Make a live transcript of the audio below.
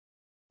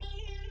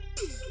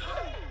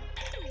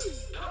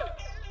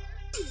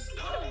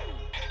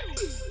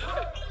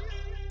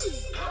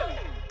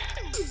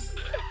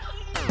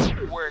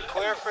We're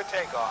clear for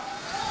takeoff.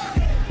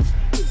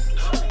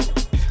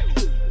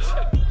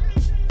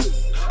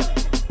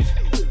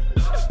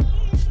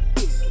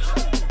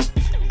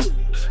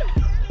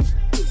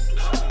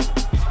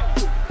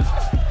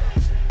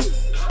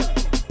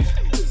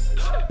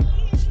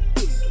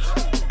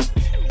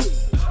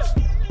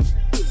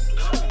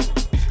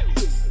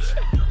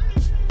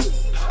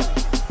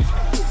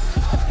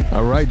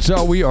 All right,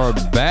 y'all, we are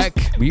back.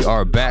 We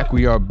are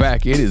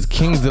back. It is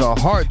Kings of the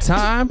Heart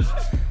time.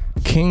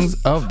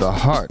 Kings of the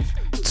Heart.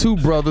 Two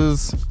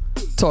brothers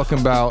talking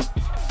about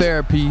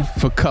therapy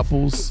for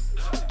couples.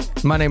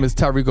 My name is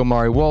Tyreek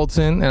Omari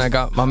Walton, and I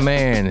got my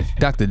man,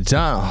 Dr.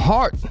 John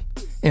Hart,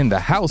 in the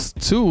house,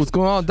 too. What's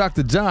going on,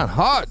 Dr. John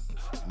Hart?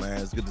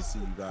 Man, it's good to see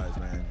you guys,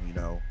 man. You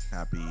know,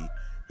 happy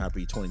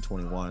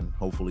 2021.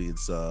 Hopefully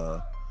it's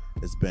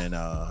been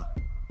a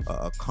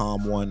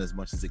calm one as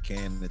much as it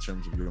can in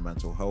terms of your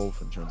mental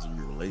health, in terms of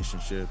your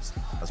relationships.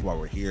 That's why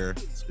we're here.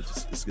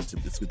 It's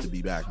good to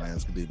be back, man.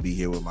 It's good to be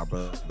here with my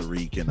brother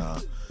Reek, and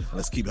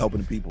let's keep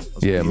helping the people.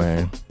 Yeah,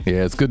 man.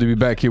 Yeah, it's good to be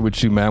back here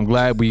with you, man. I'm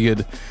glad we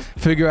could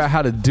figure out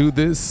how to do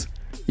this.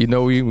 You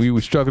know,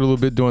 we struggled a little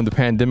bit during the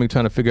pandemic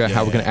trying to figure out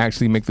how we're going to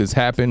actually make this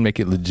happen,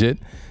 make it legit.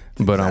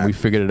 But we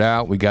figured it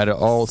out. We got it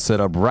all set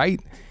up right.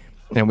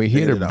 And we're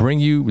here to bring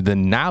you the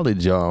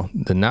knowledge, y'all.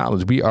 The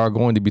knowledge. We are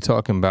going to be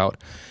talking about,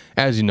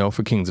 as you know,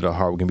 for Kings of the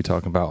Heart, we're going to be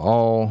talking about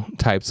all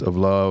types of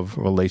love,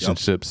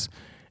 relationships,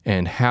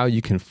 and how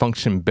you can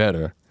function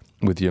better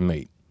with your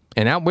mate.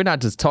 And we're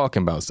not just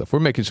talking about stuff. We're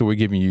making sure we're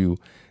giving you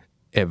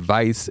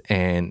advice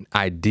and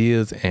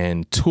ideas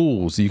and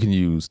tools you can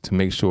use to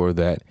make sure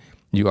that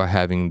you are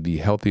having the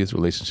healthiest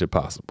relationship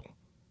possible.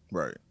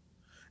 Right.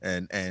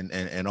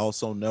 And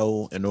also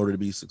know, in order to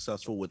be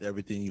successful with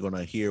everything you're going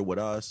to hear with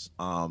us,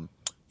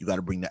 you got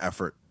to bring the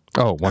effort.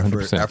 Oh,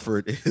 100%.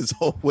 Effort is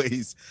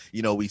always,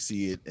 you know, we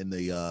see it in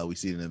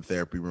the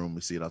therapy room.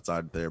 We see it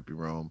outside the therapy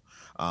room.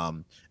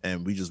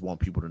 And we just want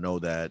people to know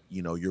that,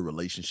 you know, your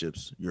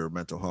relationships, your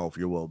mental health,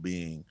 your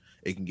well-being,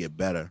 it can get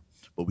better,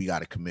 but we got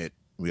to commit.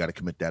 We got to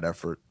commit that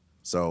effort.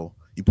 So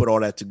you put all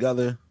that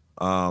together,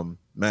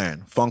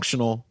 man,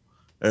 functional.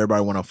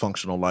 Everybody want a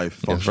functional life,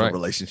 functional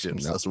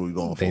relationships. That's what we're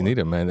going for. They need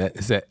it, man.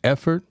 It's that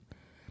effort.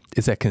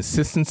 It's that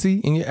consistency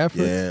in your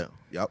effort. Yeah.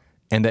 Yep.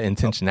 And that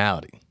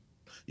intentionality.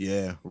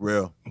 Yeah,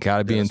 real.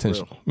 Gotta be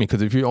intentional. I mean,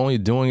 because if you're only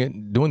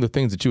doing the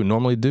things that you would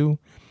normally do,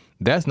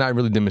 that's not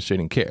really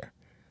demonstrating care.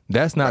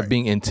 That's not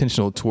being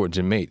intentional towards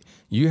your mate.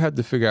 You have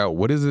to figure out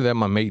what is it that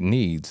my mate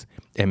needs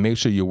and make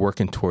sure you're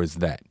working towards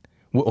that.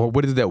 Or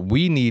what is it that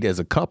we need as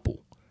a couple?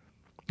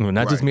 You know,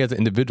 not just me as an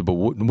individual,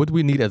 but what do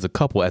we need as a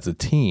couple, as a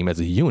team, as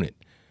a unit?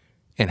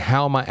 And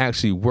how am I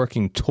actually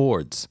working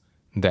towards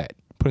that,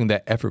 putting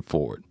that effort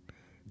forward?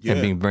 And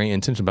being very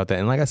intentional about that.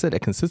 And like I said, that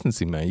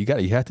consistency, man,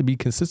 you have to be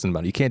consistent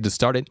about it. You can't just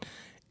start it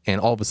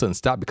and all of a sudden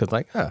stop because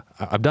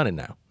I've done it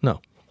now. No,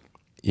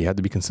 you have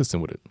to be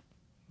consistent with it.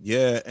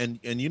 Yeah.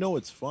 And you know,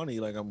 it's funny,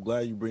 like, I'm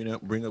glad you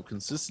bring up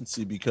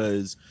consistency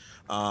because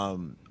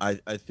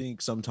I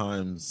think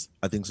sometimes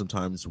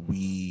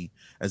we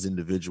as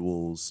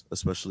individuals,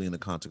 especially in the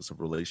context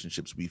of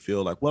relationships, we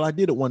feel like, well, I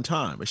did it one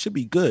time, it should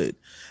be good.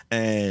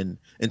 And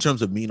in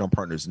terms of meeting our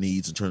partner's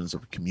needs, in terms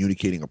of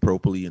communicating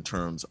appropriately, in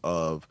terms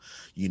of,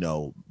 you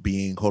know,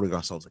 holding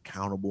ourselves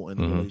accountable in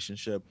the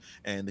relationship,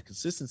 and the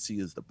consistency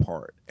is the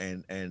part.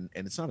 And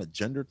it's not a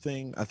gender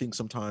thing. I think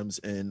sometimes,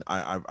 and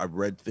I've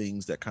read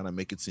things that kind of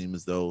make it seem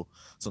as though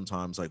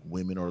sometimes like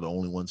women are the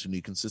only ones who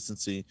need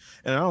consistency,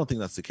 and I don't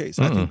think that's the case.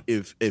 I think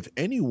if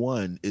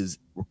anyone is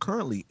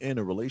currently in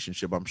a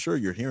relationship, I'm sure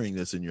you're hearing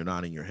this and you're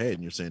nodding your head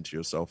and you're saying to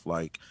yourself,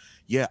 like,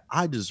 yeah,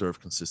 I deserve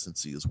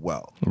consistency as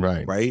well.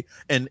 Right.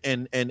 And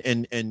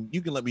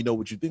you can let me know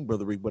what you think,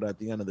 Brother Reek, but at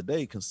the end of the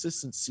day,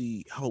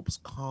 consistency helps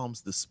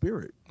calms the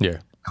spirit. Yeah.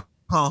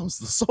 Calms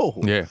the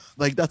soul. Yeah.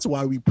 Like, that's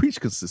why we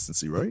preach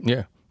consistency, right?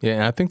 Yeah. Yeah.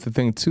 And I think the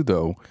thing too,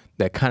 though,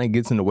 that kind of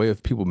gets in the way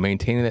of people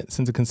maintaining that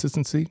sense of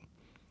consistency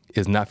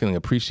is not feeling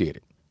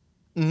appreciated.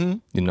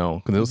 You know,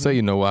 because they'll say,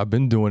 you know, I've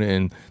been doing it,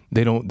 and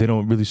they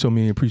don't really show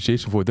me any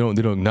appreciation for it. They don't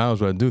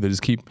acknowledge what I do. They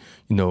just keep,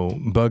 you know,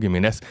 bugging me.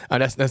 And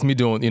that's me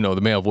doing, you know, the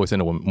male voice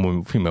and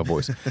the female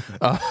voice.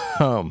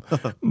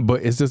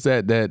 But it's just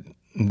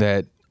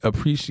that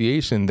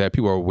appreciation that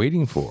people are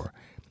waiting for.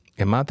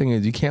 And my thing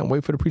is, you can't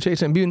wait for the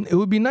appreciation. It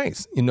would be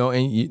nice, you know,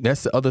 and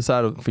that's the other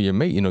side for your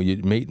mate. You know,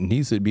 your mate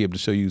needs to be able to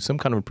show you some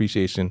kind of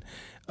appreciation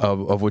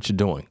of what you're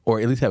doing,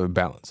 or at least have a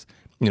balance.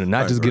 You know,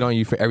 not just get on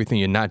you for everything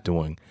you're not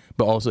doing,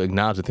 but also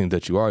acknowledge the things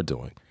that you are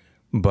doing.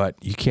 But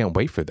you can't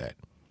wait for that.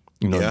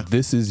 You know,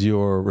 this is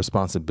your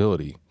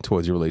responsibility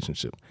towards your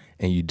relationship,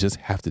 and you just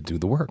have to do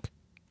the work.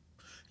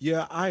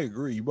 Yeah, I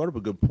agree. You brought up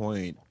a good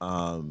point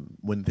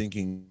when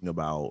thinking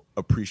about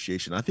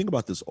appreciation. I think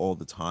about this all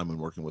the time when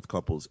working with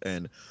couples.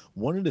 And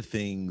one of the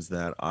things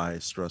that I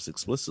stress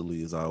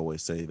explicitly is I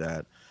always say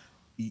that,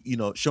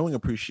 showing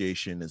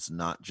appreciation is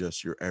not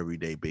just your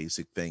everyday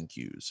basic thank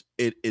yous.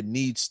 It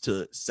needs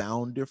to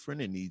sound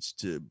different. It needs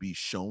to be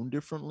shown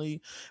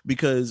differently,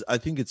 because I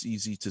think it's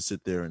easy to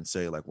sit there and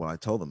say like, well, I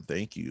tell them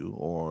thank you,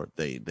 or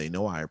they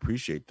know I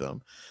appreciate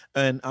them.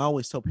 And I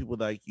always tell people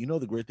like,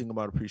 the great thing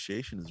about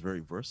appreciation is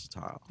very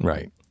versatile.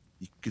 Right.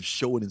 You could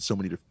show it in so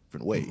many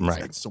different ways,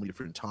 Right. at so many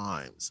different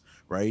times,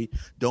 right?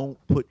 Don't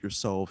keep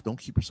yourself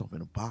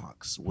in a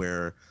box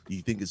where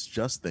you think it's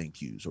just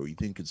thank yous, or you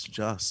think it's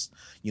just,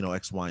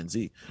 X, Y, and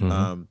Z.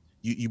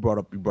 You brought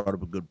up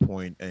a good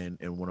point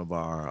in one of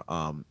our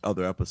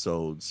other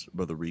episodes,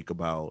 Brother Reek,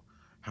 about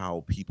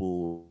how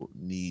people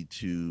need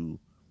to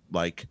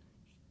like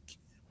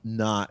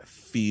not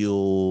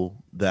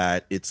feel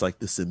that it's like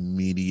this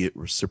immediate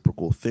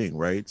reciprocal thing,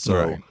 right? So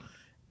Right.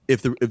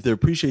 if the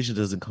appreciation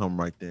doesn't come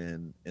right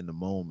then in the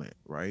moment,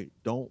 right?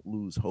 Don't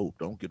lose hope.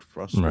 Don't get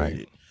frustrated.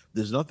 Right.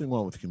 There's nothing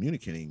wrong with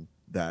communicating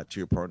that to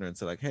your partner and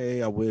say like,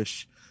 hey, I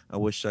wish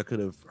I could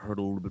have heard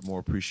a little bit more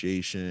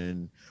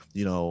appreciation,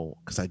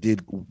 because I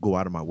did go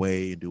out of my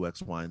way and do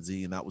X, Y, and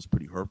Z, and that was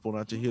pretty hurtful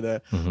not to hear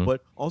that.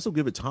 But also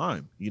give it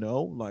time,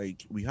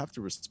 like we have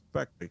to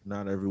respect, like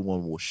not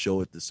everyone will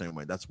show it the same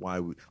way. That's why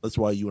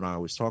you and I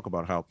always talk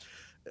about how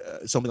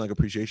something like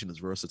appreciation is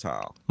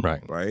versatile,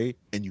 right?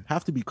 And you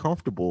have to be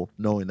comfortable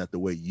knowing that the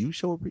way you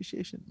show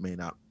appreciation may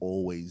not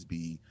always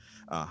be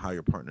how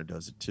your partner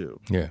does it too.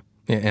 Yeah.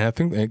 And I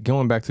think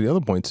going back to the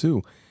other point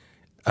too,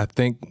 I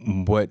think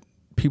what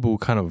people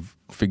kind of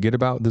forget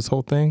about this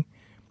whole thing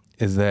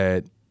is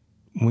that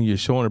when you're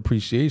showing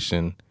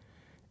appreciation,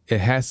 it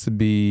has to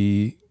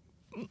be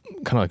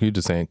kind of like you're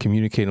just saying,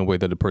 communicate in a way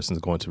that the person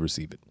is going to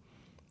receive it.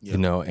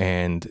 Yeah.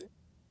 And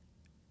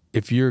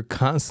if you're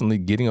constantly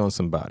getting on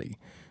somebody,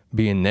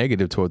 being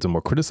negative towards them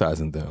or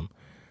criticizing them,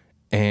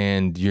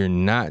 and you're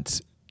not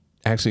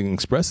actually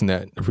expressing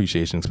that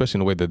appreciation, especially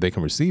in a way that they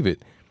can receive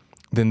it,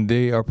 then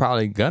they are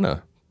probably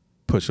gonna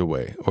push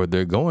away, or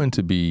they're going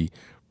to be,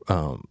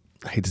 I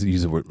hate to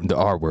use the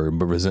R word,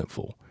 but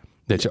resentful,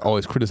 that you're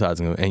always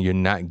criticizing them and you're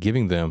not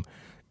giving them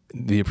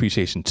the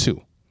appreciation too.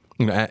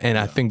 And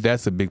I think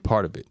that's a big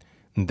part of it,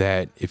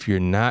 that if you're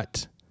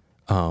not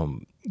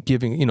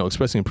giving,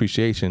 expressing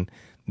appreciation,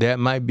 that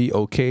might be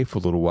okay for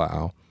a little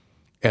while,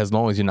 as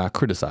long as you're not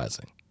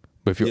criticizing.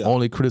 But if you're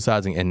only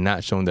criticizing and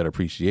not showing that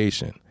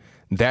appreciation,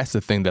 that's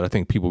the thing that I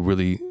think people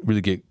really,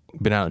 really get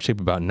bent out of shape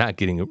about, not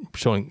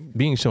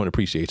being shown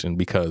appreciation,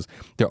 because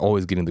they're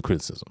always getting the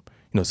criticism.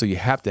 So you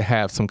have to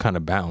have some kind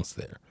of balance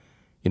there.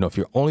 If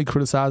you're only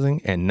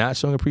criticizing and not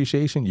showing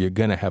appreciation, you're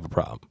gonna have a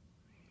problem.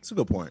 It's a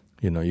good point.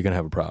 You're gonna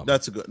have a problem.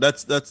 That's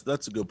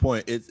a good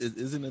point.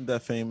 Isn't it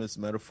that famous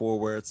metaphor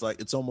where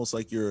it's almost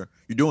like you're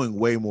doing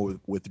way more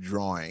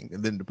withdrawing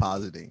and then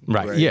depositing.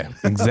 Right. Yeah.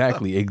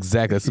 Exactly.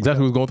 That's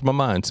exactly what's going through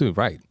my mind too.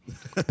 Right.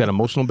 That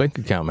emotional bank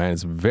account, man,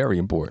 is very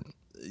important.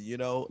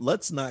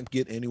 Let's not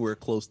get anywhere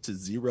close to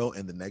zero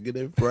and the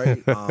negative,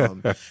 right?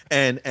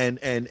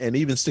 And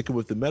even sticking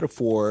with the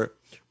metaphor,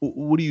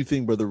 what do you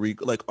think, Brother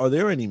Reek? Like, are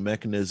there any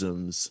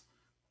mechanisms?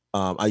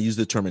 I use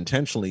the term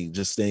intentionally,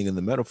 just staying in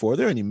the metaphor. Are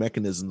there any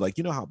mechanisms, like,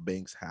 how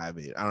banks have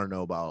it? I don't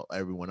know about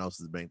everyone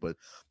else's bank, but,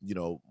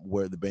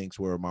 where the banks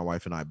where my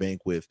wife and I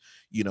bank with,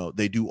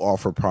 they do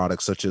offer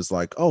products such as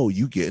like, oh,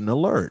 you get an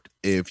alert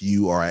if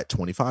you are at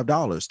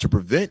 $25 to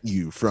prevent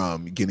you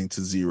from getting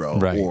to zero,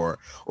 right,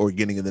 or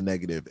getting in the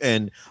negative.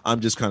 And I'm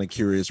just kind of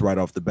curious right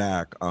off the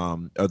back, are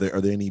there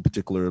any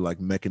particular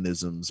like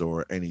mechanisms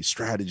or any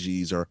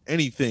strategies or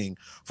anything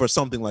for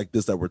something like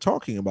this that we're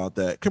talking about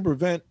that can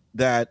prevent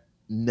that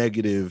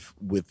negative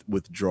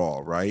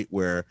withdrawal, right,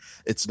 where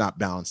it's not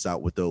balanced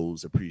out with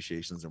those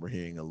appreciations and we're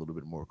hearing a little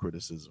bit more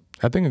criticism?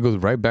 I think it goes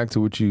right back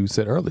to what you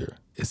said earlier.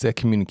 It's that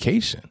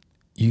communication.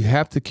 You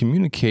have to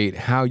communicate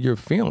how you're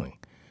feeling.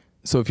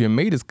 So if your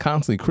mate is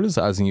constantly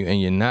criticizing you and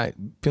you're not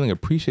feeling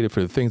appreciated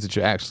for the things that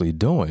you're actually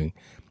doing,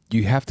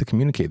 you have to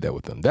communicate that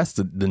with them. That's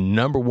the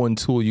number one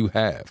tool you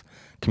have: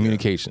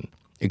 communication.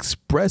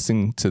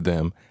 Expressing to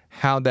them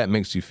how that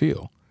makes you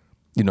feel.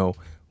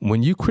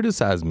 When you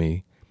criticize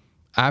me,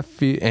 I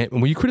feel, and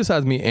when you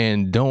criticize me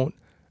and don't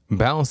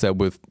balance that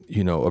with,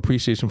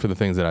 appreciation for the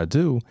things that I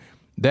do,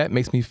 that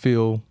makes me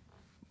feel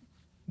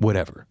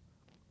whatever.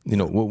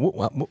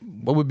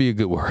 What would be a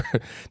good word?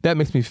 That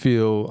makes me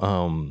feel,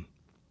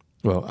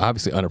 well,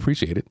 obviously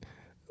unappreciated,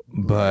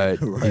 but,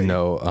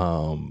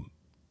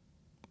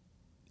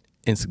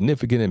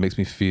 insignificant. It makes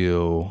me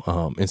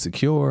feel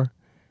insecure.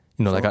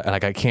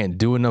 Like I can't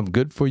do enough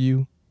good for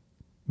you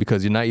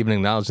because you're not even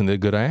acknowledging the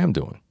good I am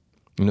doing.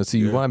 So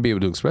you want to be able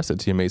to express that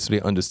to your mates so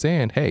they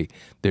understand, hey,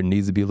 there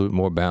needs to be a little bit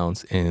more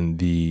balance in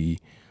the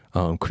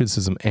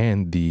criticism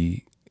and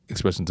the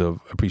expressions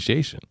of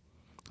appreciation.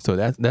 So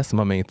that's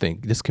my main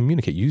thing. Just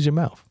communicate. Use your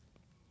mouth.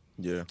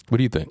 Yeah. What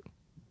do you think?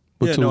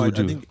 What tools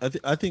would you?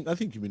 I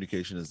think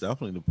communication is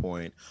definitely the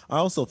point. I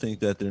also think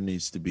that there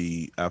needs to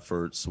be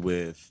efforts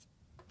with.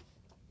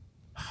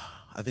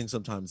 I think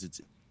sometimes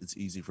it's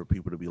easy for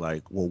people to be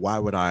like, well, why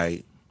would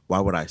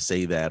I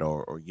say that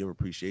or give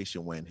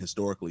appreciation when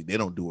historically they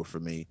don't do it for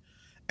me,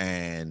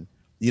 and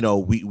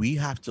we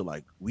have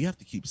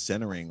to keep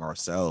centering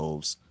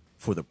ourselves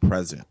for the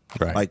present.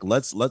 Right. Like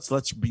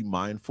let's be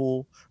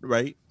mindful,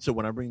 right? So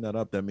when I bring that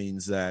up, that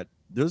means that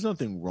there's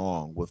nothing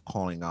wrong with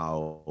calling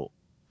out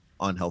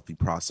unhealthy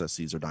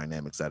processes or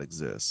dynamics that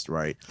exist,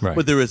 right? Right.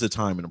 But there is a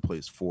time and a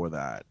place for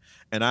that.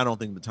 And I don't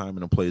think the time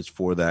and a place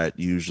for that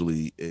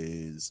usually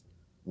is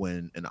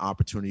when an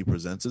opportunity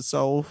presents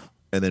itself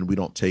and then we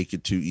don't take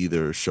it to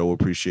either show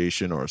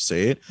appreciation or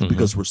say it,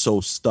 because we're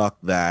so stuck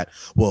that,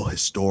 well,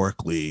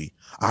 historically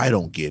I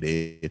don't get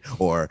it,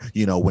 or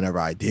whenever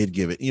I did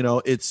give it,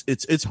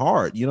 it's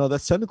hard.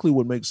 That's technically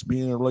what makes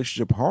being in a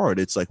relationship hard.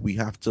 It's like we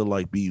have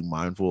to be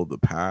mindful of the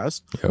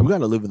past. Yep. We got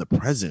to live in the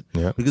present.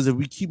 Yep. Because if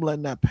we keep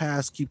letting that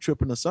past keep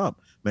tripping us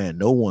up, man,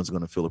 no one's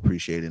going to feel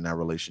appreciated in that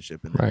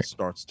relationship, and then it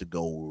starts to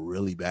go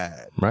really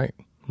bad. Right.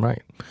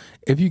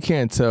 If you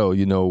can't tell,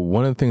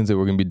 one of the things that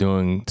we're going to be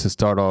doing to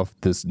start off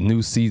this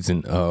new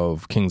season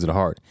of Kings of the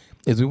Heart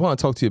is we want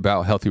to talk to you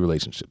about healthy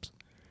relationships.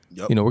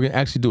 Yep. We're going to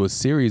actually do a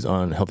series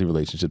on healthy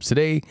relationships.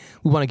 Today,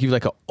 we want to give you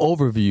an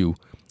overview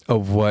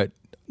of what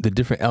the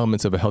different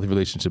elements of a healthy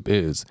relationship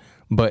is.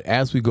 But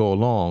as we go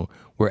along,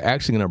 we're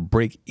actually going to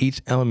break each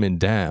element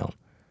down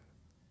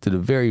to the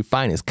very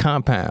finest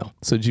compound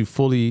so that you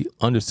fully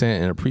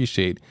understand and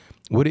appreciate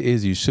what it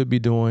is you should be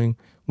doing,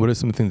 what are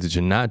some things that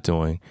you're not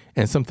doing,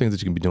 and some things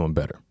that you can be doing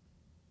better.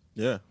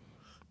 Yeah,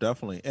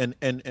 definitely.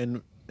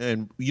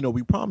 And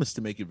we promise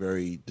to make it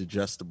very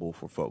digestible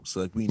for folks.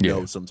 Like we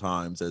know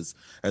sometimes as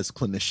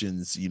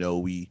clinicians,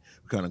 we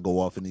kind of go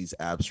off in these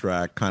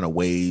abstract kind of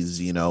ways,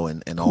 and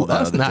all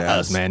that. Us, not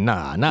jazz. Us, man.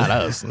 Nah, not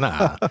us.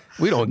 Nah,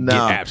 we don't get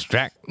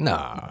abstract.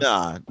 Nah.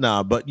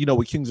 But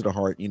with Kings of the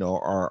Heart,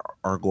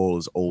 our goal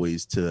is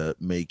always to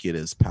make it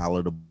as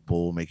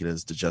palatable, make it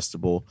as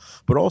digestible,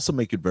 but also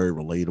make it very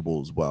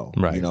relatable as well.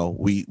 Right.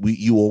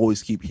 You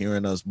always keep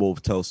hearing us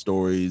both tell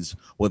stories,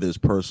 whether it's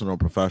personal or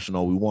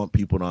professional. We want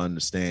people to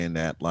understand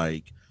that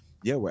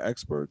we're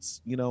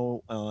experts, in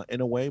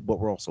a way, but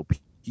we're also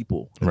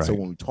people. And right. So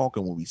when we talk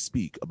and when we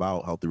speak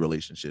about healthy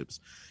relationships,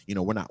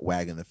 we're not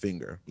wagging the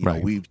finger.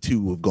 Right. We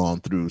too have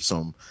gone through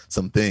some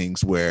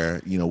things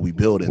where we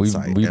build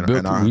insight. We've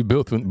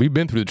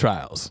been through the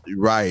trials.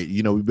 Right.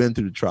 We've been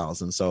through the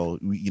trials, and so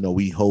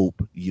we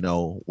hope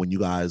when you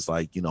guys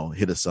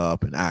hit us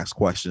up and ask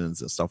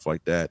questions and stuff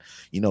like that,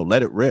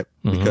 let it rip,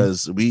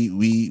 because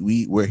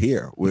we're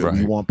here.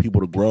 We want people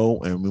to grow,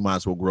 and we might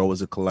as well grow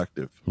as a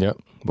collective. Yep,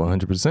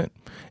 100%.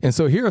 And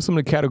so here are some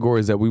of the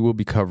categories that we will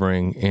be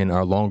covering in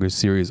our longer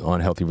series on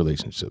healthy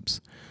relationships.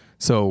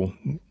 So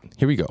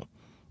here we go.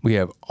 We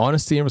have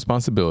honesty and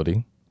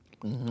responsibility.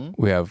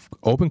 We have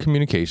open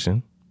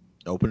communication.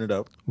 Open it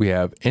up. We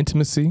have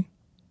intimacy,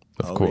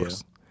 of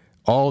course.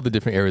 Yeah. All the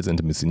different areas of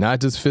intimacy,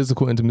 not just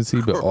physical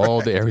intimacy, but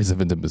all the areas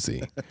of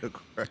intimacy.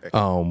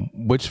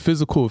 Which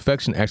physical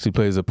affection actually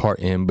plays a part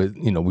in, but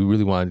we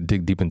really want to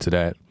dig deep into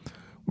that.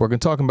 We're going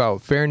to talk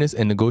about fairness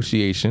and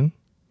negotiation.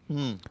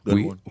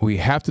 We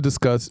have to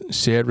discuss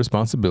shared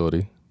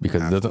responsibility,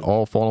 because it doesn't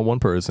all fall on one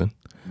person.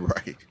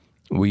 Right.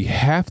 We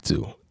have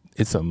to.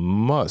 It's a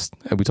must.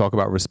 And we talk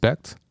about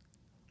respect.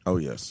 Oh,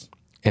 yes.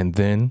 And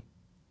then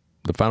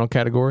the final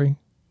category,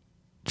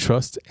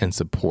 trust and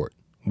support.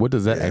 What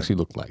does that actually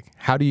look like?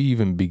 How do you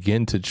even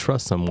begin to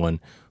trust someone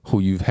who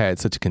you've had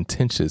such a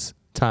contentious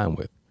time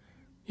with?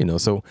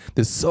 So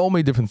there's so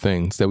many different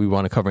things that we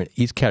want to cover in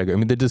each category. I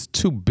mean, they're just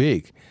too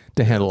big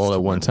to handle all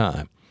at one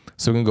time.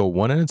 So we're going to go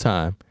one at a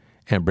time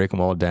and break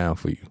them all down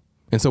for you.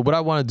 And so what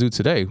I want to do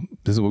today,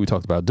 this is what we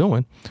talked about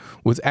doing,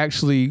 was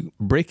actually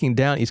breaking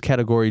down each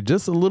category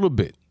just a little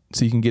bit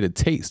so you can get a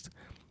taste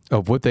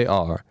of what they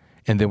are.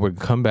 And then we'll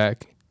come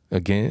back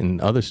again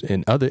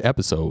in other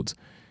episodes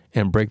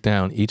and break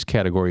down each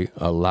category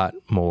a lot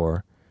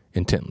more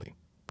intently.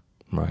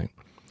 Right.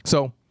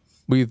 So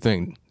what do you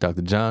think,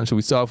 Dr. John? Should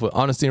we start off with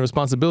honesty and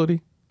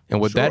responsibility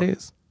and what that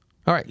is?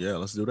 All right. Yeah,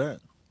 let's do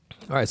that.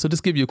 All right. So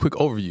just give you a quick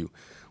overview.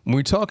 When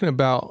we're talking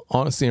about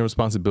honesty and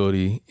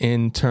responsibility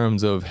in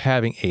terms of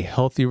having a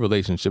healthy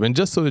relationship, and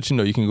just so that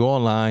you can go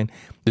online,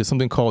 there's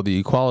something called the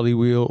equality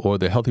wheel or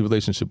the healthy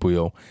relationship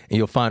wheel, and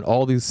you'll find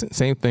all these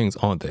same things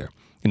on there.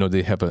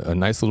 They have a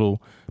nice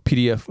little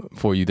PDF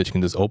for you that you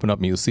can just open up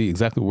and you'll see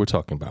exactly what we're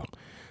talking about.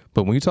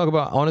 But when you talk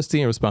about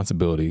honesty and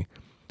responsibility,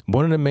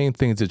 one of the main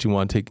things that you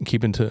want to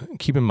keep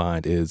in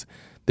mind is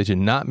that you're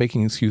not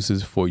making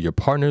excuses for your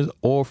partners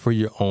or for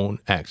your own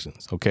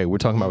actions. Okay, we're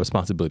talking about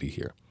responsibility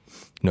here.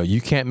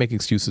 You can't make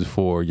excuses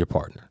for your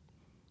partner,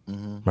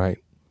 right?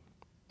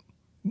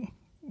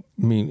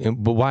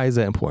 But why is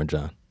that important,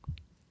 John?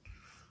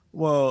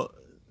 Well,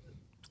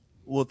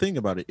 think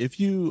about it.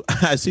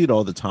 I see it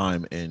all the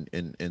time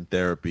in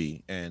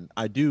therapy, and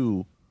I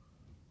do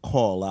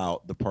call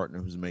out the partner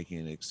who's making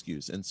an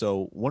excuse. And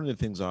so one of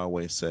the things I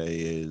always say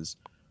is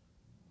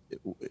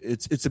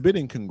it's a bit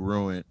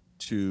incongruent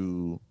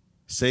to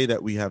say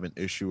that we have an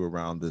issue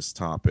around this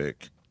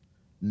topic,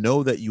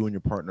 know that you and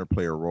your partner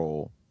play a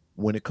role.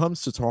 When it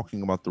comes to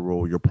talking about the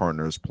role your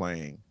partner is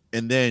playing,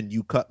 and then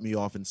you cut me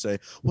off and say,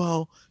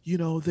 well,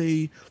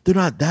 they're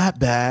not that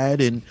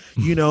bad, and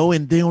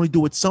and they only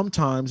do it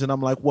sometimes. And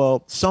I'm like,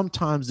 well,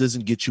 sometimes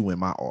doesn't get you in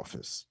my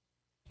office.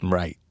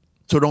 Right.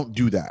 So don't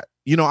do that.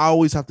 I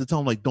always have to tell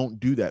them, like, don't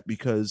do that,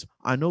 because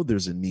I know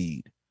there's a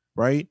need,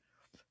 right?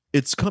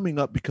 It's coming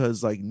up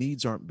because like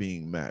needs aren't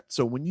being met.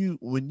 So when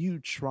you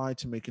try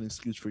to make an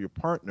excuse for your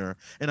partner,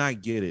 and I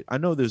get it, I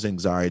know there's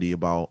anxiety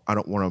about, I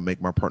don't want to make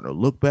my partner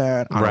look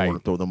bad. I don't want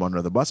to throw them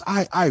under the bus.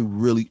 I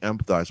really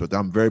empathize with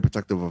them. I'm very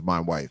protective of my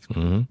wife,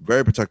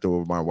 very protective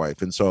of my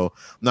wife. And so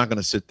I'm not going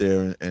to sit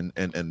there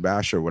and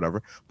bash her or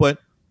whatever. But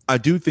I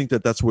do think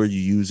that that's where you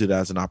use it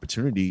as an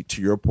opportunity,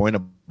 to your point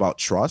about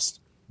trust.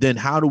 Then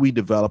how do we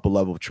develop a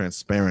level of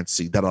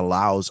transparency that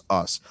allows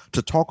us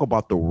to talk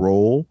about the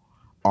role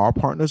our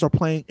partners are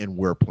playing and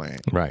we're playing?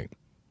 Right.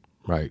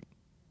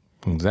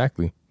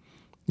 Exactly.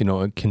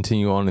 And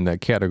continue on in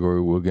that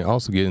category. We'll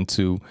also get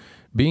into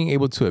being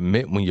able to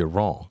admit when you're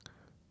wrong.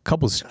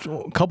 Couples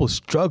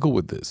struggle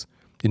with this.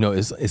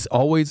 It's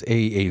always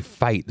a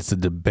fight. It's a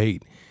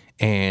debate,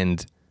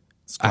 and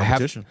it's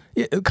competition.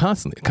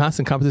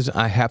 Constant competition.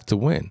 I have to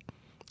win,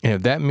 and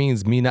if that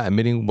means me not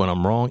admitting when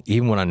I'm wrong,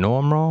 even when I know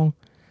I'm wrong,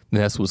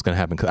 then that's what's going to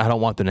happen. Because I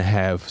don't want them to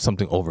have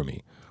something over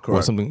me. Correct.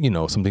 Or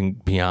something, something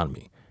beyond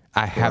me.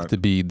 I have to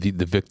be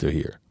the victor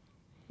here.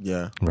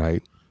 Yeah.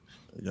 Right.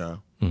 Yeah.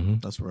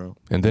 That's real.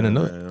 And then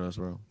that's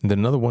real. And then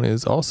another one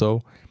is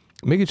also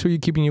making sure you're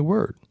keeping your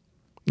word.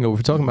 We're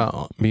talking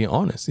about being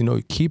honest.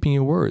 Keeping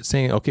your word,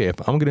 saying, okay,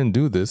 if I'm going to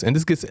do this, and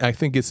this gets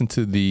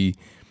into the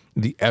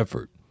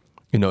effort.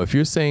 If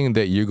you're saying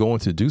that you're going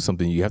to do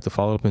something, you have to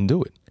follow up and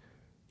do it.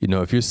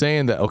 If you're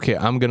saying that, okay,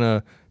 I'm going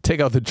to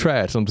take out the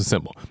trash, something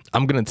simple.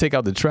 I'm going to take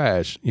out the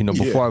trash,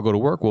 before I go to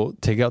work. Well,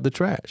 take out the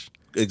trash.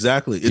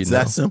 Exactly. It's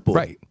that simple.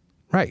 Right.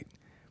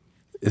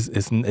 It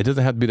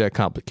doesn't have to be that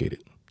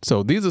complicated.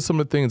 So these are some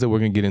of the things that we're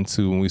going to get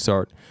into when we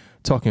start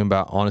talking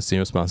about honesty and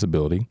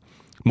responsibility.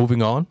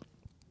 Moving on,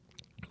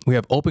 we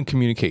have open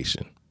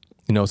communication.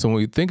 So when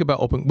we think about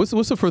open, what's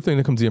the first thing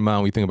that comes to your mind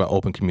when we think about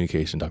open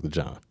communication, Dr.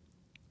 John?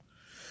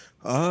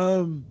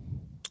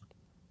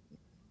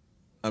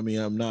 I mean,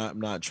 I'm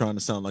not trying to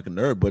sound like a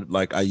nerd, but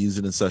like I use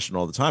it in session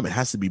all the time. It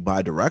has to be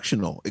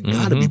bi-directional. It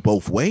got to be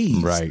both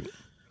ways. Right.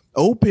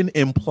 Open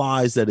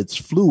implies that it's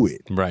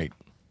fluid. Right.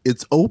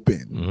 It's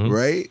open,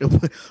 right?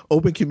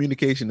 Open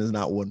communication is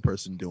not one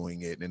person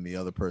doing it and the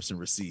other person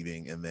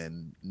receiving and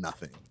then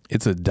nothing.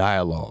 It's a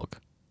dialogue.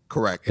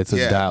 Correct. It's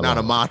a dialogue. Not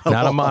a monologue.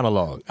 Not a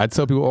monologue. I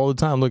tell people all the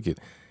time, look,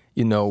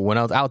 when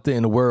I was out there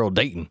in the world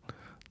dating,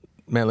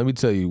 man, let me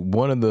tell you,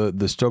 one of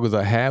the struggles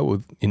I had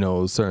with,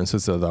 certain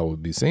sisters I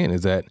would be seeing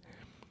is that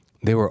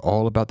they were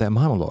all about that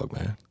monologue,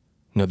 man.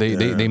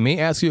 They may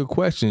ask you a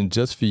question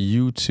just for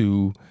you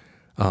to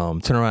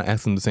turn around and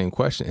ask them the same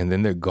question, and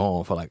then they're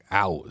gone for like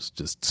hours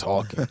just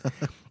talking.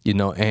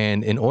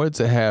 And in order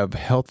to have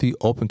healthy,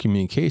 open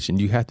communication,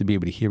 you have to be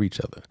able to hear each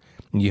other,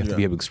 and you have to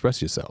be able to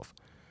express yourself.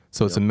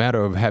 So it's a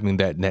matter of having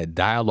that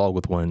dialogue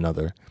with one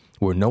another,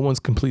 where no one's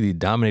completely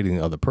dominating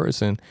the other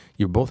person.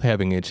 You're both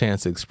having a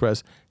chance to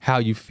express how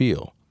you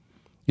feel,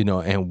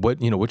 and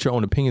what your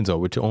own opinions are,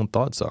 what your own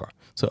thoughts are,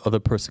 so the other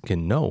person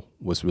can know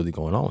what's really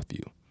going on with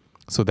you.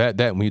 So that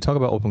when you talk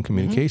about open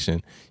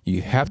communication,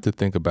 you have to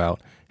think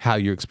about how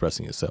you're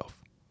expressing yourself.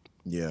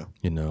 Yeah.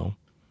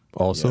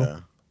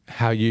 Also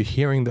how you're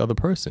hearing the other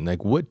person.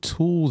 Like, what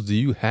tools do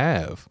you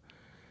have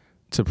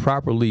to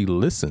properly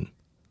listen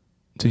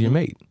to your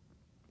mate?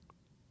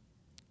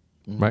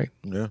 Right?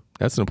 Yeah.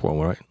 That's an important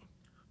one, right?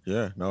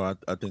 Yeah. No,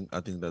 I think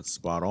that's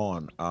spot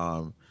on.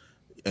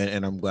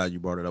 And I'm glad you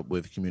brought it up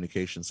with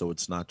communication. So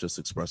it's not just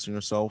expressing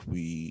yourself.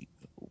 We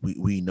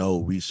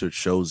know, research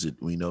shows it.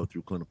 We know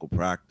through clinical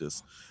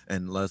practice.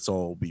 And let's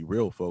all be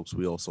real, folks.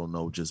 We also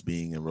know, just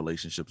being in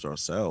relationships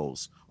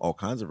ourselves, all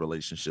kinds of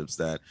relationships,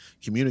 that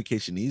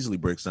communication easily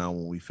breaks down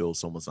when we feel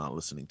someone's not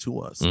listening to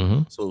us.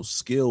 So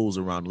skills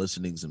around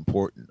listening is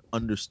important.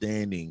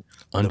 Understanding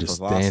the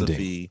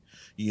philosophy,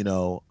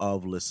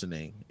 of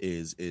listening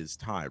is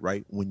tied,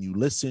 right? When you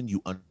listen,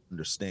 you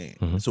understand.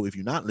 So if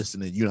you're not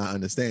listening, you're not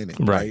understanding,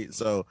 right?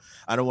 So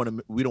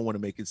we don't want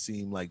to make it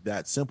seem like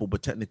that simple,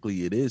 but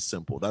technically it is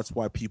simple. That's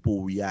why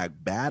people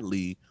react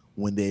badly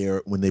when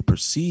they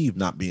perceive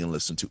not being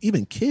listened to.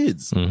 Even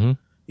kids,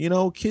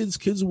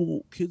 kids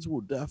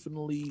will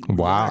definitely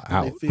wow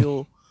when they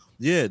feel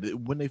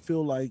when they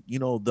feel like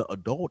the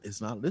adult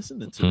is not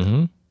listening to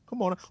them.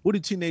 Come on, what do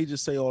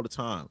teenagers say all the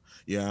time?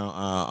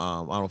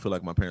 I don't feel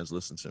like my parents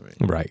listen to me.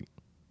 Right.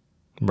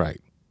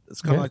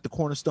 It's kind of like the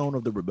cornerstone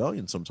of the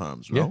rebellion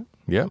sometimes,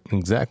 Yeah,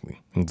 exactly.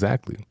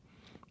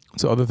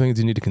 So other things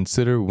you need to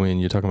consider when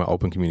you're talking about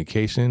open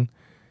communication,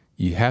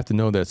 you have to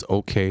know that it's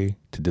okay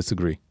to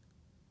disagree.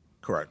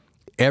 Correct.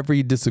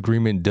 Every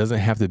disagreement doesn't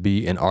have to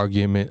be an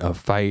argument, a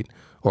fight,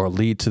 or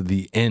lead to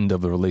the end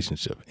of the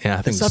relationship. And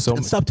I think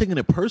stop taking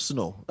it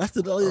personal. That's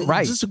the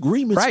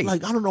disagreements. Right.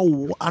 Like I don't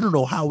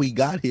know how we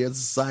got here in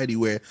society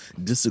where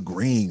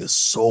disagreeing is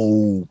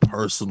so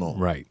personal.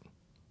 Right.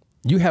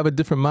 You have a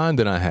different mind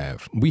than I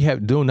have. We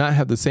do not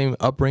have the same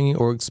upbringing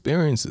or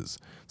experiences.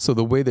 So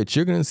the way that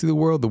you're going to see the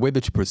world, the way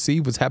that you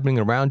perceive what's happening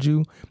around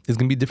you is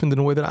going to be different than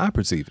the way that I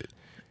perceive it.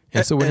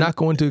 And so we're not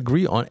going to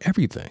agree on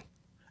everything.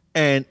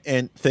 And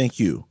thank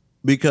you.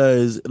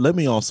 Because let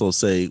me also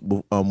say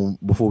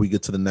before we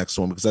get to the next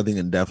one, because I think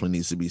it definitely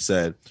needs to be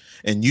said,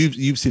 and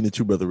you've seen it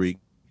too, Brother Reek,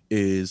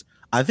 is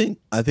I think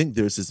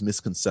there's this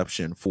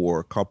misconception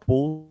for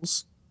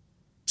couples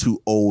to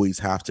always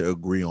have to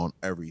agree on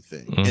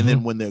everything. Mm-hmm. And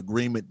then when the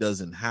agreement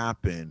doesn't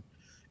happen,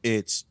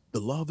 it's the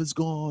love is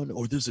gone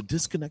or there's a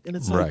disconnect. And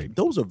it's like,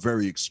 those are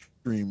very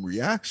extreme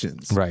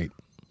reactions. Right.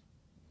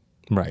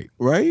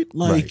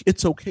 Like,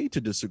 it's okay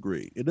to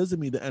disagree. It doesn't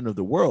mean the end of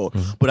the world.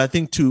 Mm-hmm. But I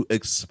think to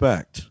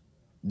expect,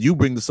 you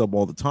bring this up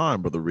all the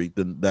time, Brother Reek,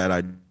 that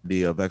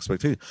idea of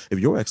expectation. If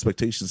your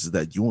expectations is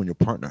that you and your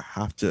partner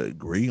have to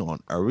agree on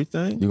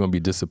everything, you're going to be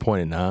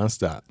disappointed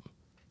nonstop.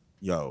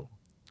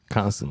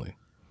 Constantly.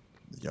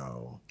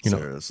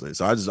 Seriously.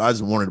 So I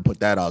just wanted to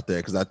put that out there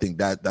because I think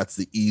that's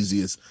the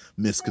easiest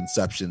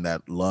misconception,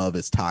 that love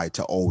is tied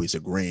to always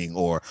agreeing,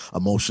 or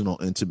emotional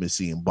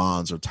intimacy and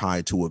bonds are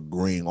tied to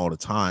agreeing all the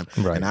time.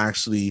 Right. And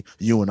actually,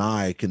 you and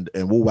I and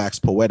we'll wax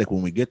poetic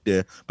when we get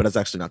there, but that's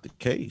actually not the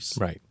case.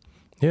 Right.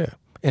 Yeah.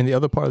 And the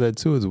other part of that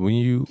too is when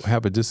you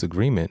have a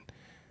disagreement,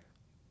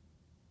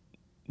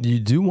 you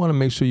do want to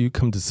make sure you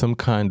come to some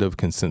kind of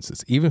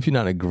consensus, even if you're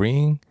not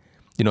agreeing.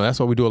 That's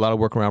why we do a lot of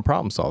work around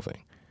problem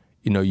solving.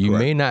 You Correct.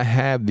 may not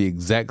have the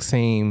exact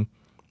same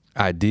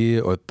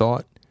idea or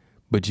thought,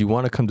 but you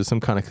want to come to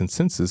some kind of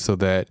consensus so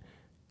that,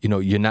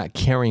 you're not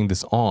carrying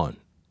this on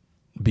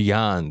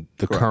beyond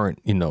the current,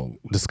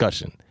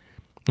 discussion.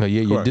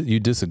 You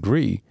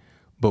disagree,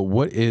 but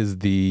what's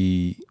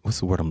the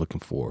word I'm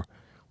looking for?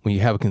 When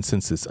you have a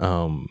consensus,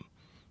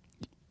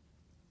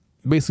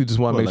 basically just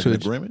want to make sure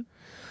that agreement.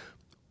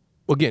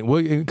 Because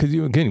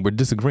we're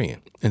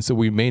disagreeing, and so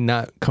we may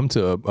not come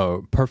to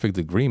a perfect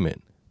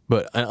agreement.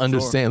 But I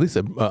understand, at least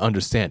an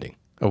understanding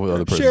of what the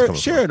other person is coming from.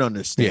 Shared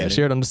understanding. Yeah,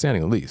 shared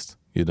understanding at least,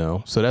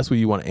 So that's what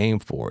you want to aim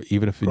for,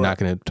 even if you're not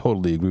going to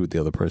totally agree with the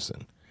other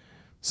person.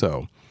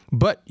 So,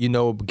 but,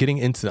 getting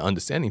into the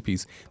understanding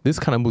piece, this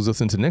kind of moves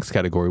us into the next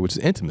category, which is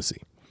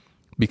intimacy.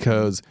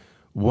 Because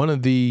one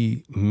of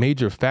the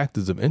major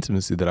factors of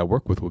intimacy that I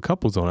work with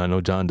couples on, I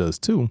know John does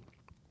too,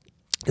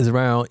 is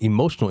around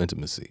emotional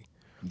intimacy.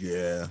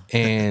 Yeah.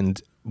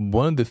 And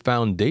one of the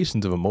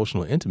foundations of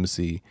emotional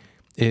intimacy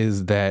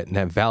is that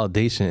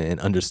validation and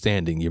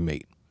understanding your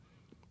mate,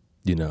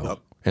 Yep.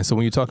 And so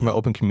when you're talking about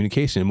open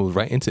communication, it moves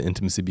right into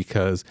intimacy,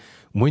 because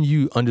when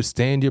you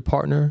understand your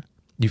partner,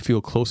 you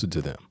feel closer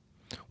to them.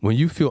 When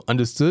you feel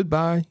understood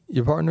by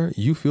your partner,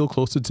 you feel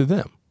closer to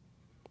them.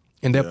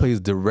 And that plays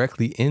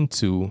directly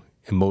into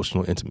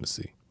emotional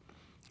intimacy.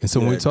 And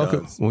so when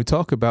we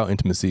talk about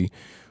intimacy,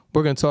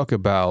 we're going to talk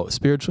about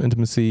spiritual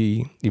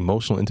intimacy,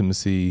 emotional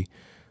intimacy,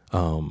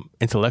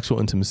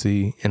 intellectual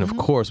intimacy, and of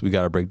course we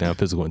got to break down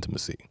physical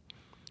intimacy.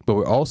 But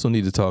we also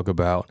need to talk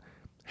about,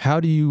 how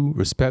do you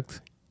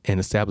respect and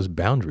establish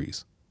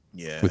boundaries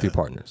with your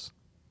partners?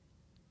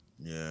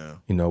 Yeah.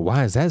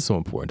 Why is that so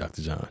important,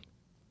 Dr. John?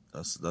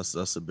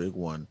 That's a big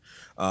one.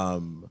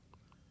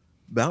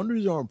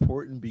 Boundaries are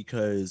important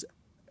because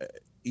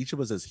each of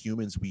us as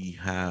humans, we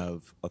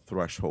have a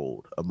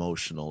threshold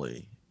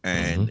emotionally,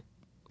 and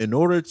in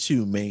order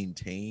to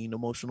maintain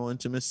emotional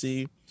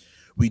intimacy,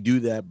 we do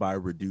that by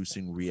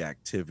reducing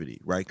reactivity,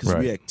 right? Because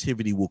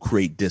reactivity will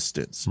create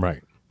distance.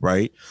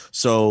 Right.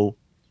 So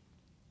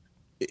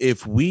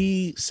if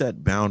we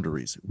set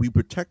boundaries, we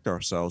protect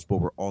ourselves, but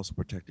we're also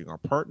protecting our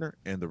partner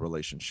and the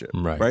relationship.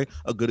 Right.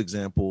 A good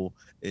example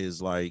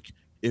is like,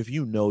 if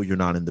you're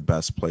not in the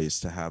best place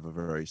to have a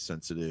very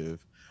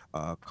sensitive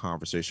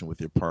conversation with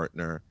your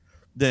partner,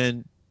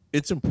 then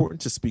it's important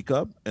to speak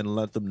up and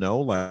let them know,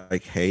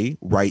 like, hey,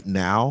 right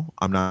now,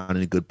 I'm not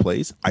in a good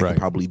place. I can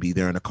probably be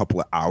there in a couple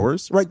of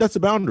hours. Right. That's a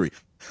boundary.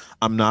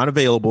 I'm not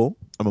available.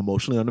 I'm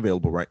emotionally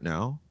unavailable right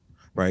now.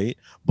 Right.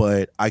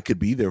 But I could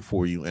be there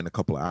for you in a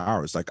couple of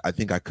hours. Like, I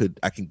think I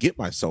can get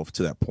myself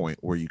to that point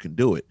where you can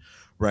do it.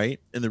 Right.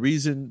 And the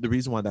reason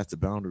why that's a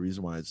boundary, the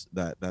reason why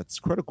that's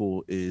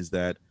critical is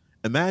that,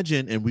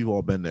 imagine, and we've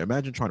all been there,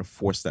 imagine trying to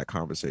force that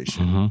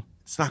conversation.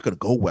 It's not going to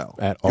go well.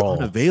 You're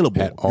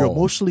unavailable. You're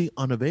emotionally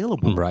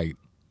unavailable. Right.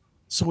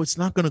 So it's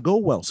not going to go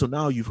well. So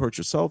now you've hurt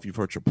yourself, you've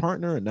hurt your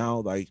partner, and now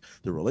like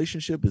the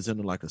relationship is in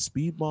like a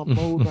speed bump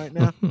mode right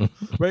now.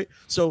 Right.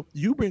 So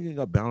you bringing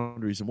up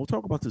boundaries, and we'll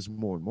talk about this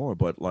more and more,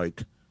 but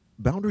like,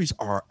 boundaries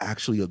are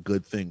actually a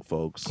good thing,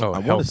 folks. I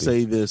want to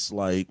say this,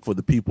 like, for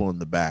the people in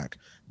the back.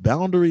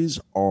 Boundaries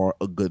are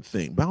a good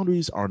thing.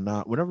 Boundaries are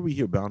not, whenever we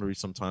hear boundaries,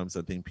 sometimes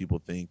I think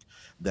people think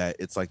that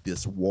it's like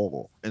this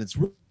wall, and it's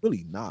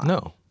really not.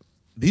 No.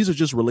 These are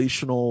just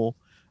relational,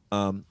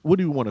 what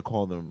do you want to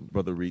call them,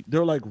 Brother Reek?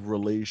 They're like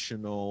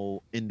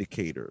relational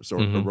indicators or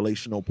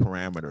relational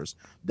parameters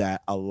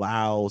that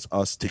allows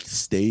us to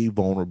stay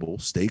vulnerable,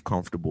 stay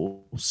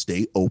comfortable,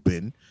 stay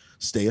open,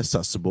 stay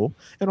accessible,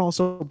 and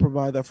also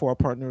provide that for our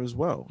partner as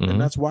well. And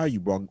that's why you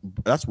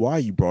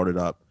brought it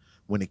up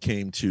when it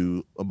came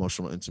to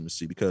emotional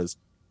intimacy, because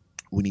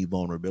we need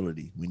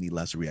vulnerability, we need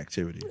less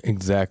reactivity.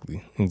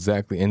 Exactly.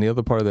 And the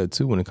other part of that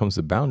too, when it comes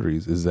to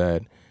boundaries, is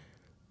that,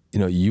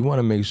 you want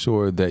to make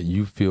sure that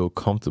you feel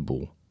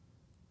comfortable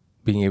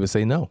being able to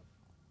say no.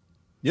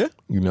 Yeah.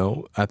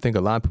 I think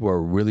a lot of people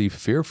are really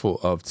fearful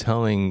of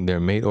telling their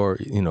mate or,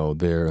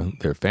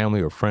 their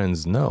family or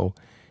friends no,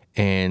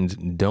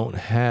 and don't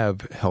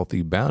have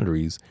healthy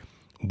boundaries,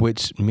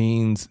 which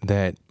means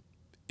that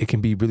it can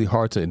be really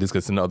hard to, and this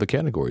gets into other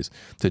categories,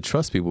 to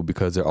trust people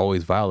because they're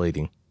always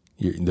violating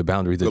the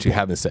boundaries that you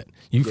haven't set.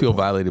 You feel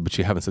violated, but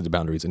you haven't set the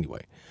boundaries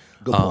anyway.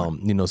 Good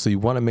point. So you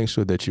want to make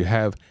sure that you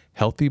have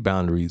healthy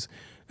boundaries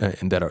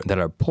and that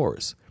are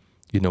porous.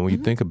 When you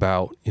think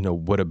about,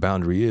 what a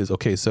boundary is,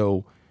 okay,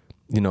 so,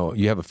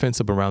 you have a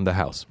fence up around the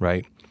house,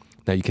 right?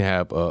 Now you can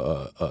have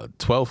a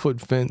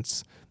 12-foot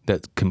fence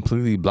that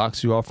completely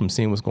blocks you off from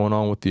seeing what's going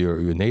on with your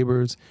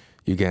neighbors.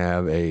 You can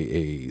have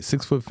a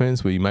 6-foot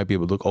fence where you might be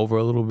able to look over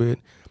a little bit.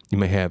 You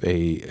may have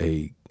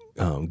a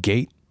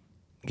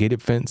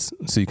gated fence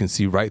so you can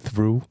see right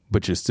through,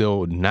 but you're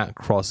still not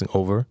crossing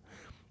over.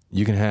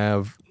 You can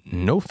have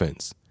no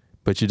fence,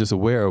 but you're just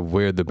aware of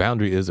where the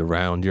boundary is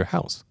around your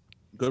house.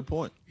 Good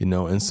point.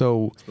 And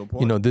so,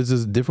 there's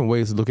just different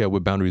ways to look at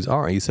what boundaries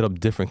are, and you set up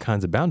different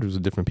kinds of boundaries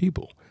with different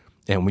people.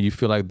 And when you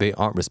feel like they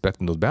aren't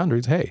respecting those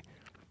boundaries, hey,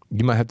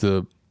 you might have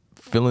to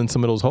fill in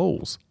some of those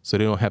holes so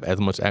they don't have as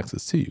much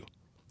access to you.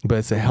 But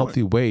it's a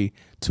healthy way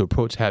to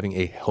approach having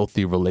a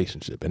healthy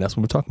relationship. And that's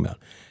what we're talking about,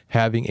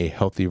 having a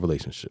healthy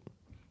relationship.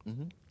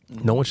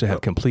 No one should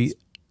have complete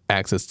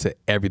access to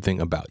everything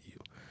about you.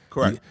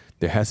 Correct.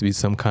 There has to be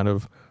some kind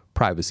of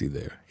privacy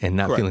there and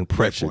not feeling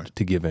pressured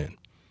to give in.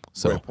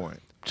 So, great point.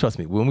 Trust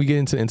me, when we get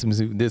into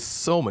intimacy, there's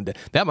so much.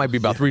 That might be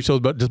about 3 shows,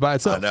 but just by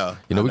itself. I know.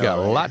 We got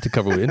a lot to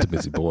cover with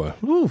intimacy, boy.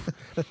 Oof.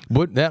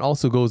 But that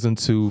also goes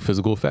into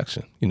physical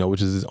affection,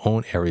 which is its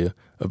own area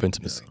of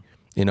intimacy.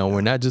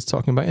 We're not just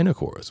talking about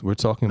intercourse. We're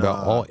talking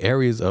about all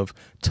areas of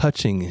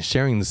touching and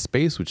sharing the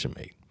space with your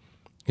mate.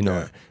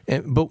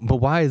 But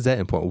why is that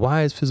important?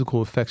 Why is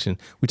physical affection?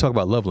 We talk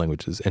about love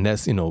languages, and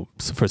that's,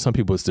 for some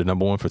people it's the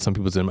number 1, for some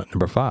people it's the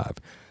number 5.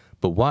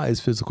 But why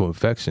is physical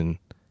affection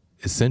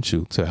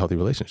essential to a healthy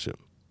relationship?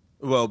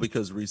 Well,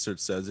 because research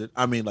says it.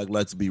 I mean,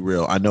 let's be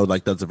real. I know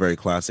that's a very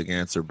classic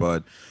answer,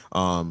 but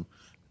the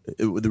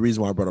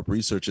reason why I brought up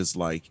research is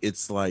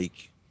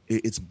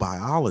it's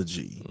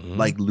biology.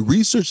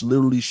 Research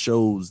literally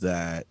shows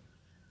that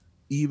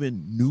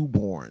even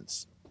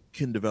newborns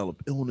can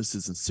develop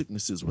illnesses and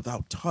sicknesses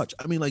without touch.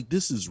 I mean,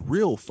 this is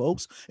real,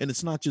 folks. And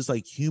it's not just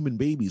human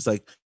babies.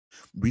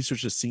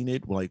 Research has seen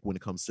it when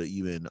it comes to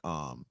even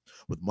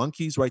with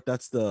monkeys, right?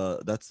 That's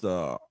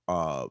the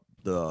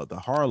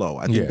Harlow.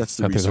 I think that's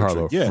the researcher.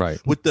 Harlow, yeah, right.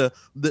 With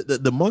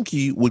the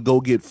monkey would go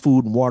get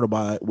food and water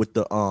with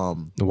the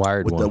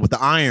wired one. with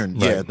the iron,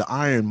 right. The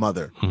iron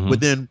mother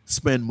would then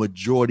spend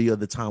majority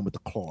of the time with the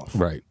cloth.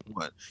 Right.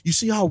 You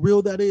see how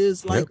real that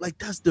is?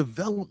 That's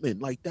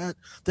development, that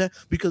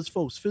because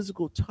folks,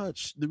 physical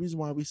touch, the reason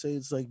why we say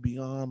it's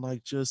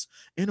beyond just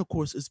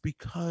intercourse is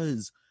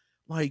because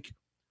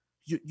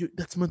you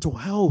that's mental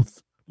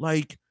health.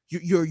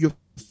 Your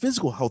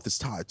physical health is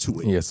tied to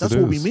it. Yes, that's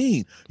what we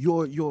mean.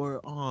 Your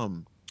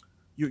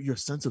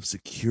sense of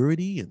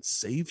security and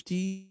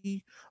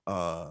safety.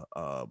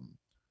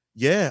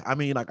 Yeah, I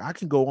mean, I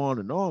can go on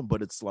and on,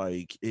 but it's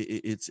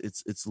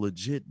it's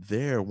legit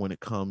there when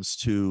it comes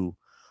to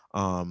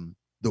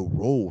the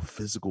role of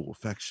physical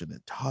affection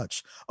and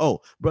touch. Oh,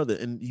 brother,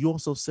 and you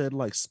also said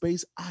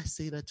space. I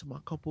say that to my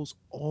couples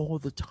all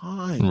the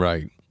time.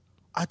 Right.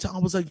 I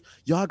was like,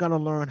 y'all gotta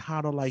learn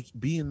how to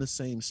be in the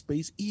same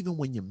space, even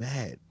when you're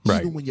mad, right.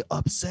 Even when you're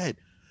upset.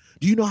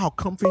 Do you know how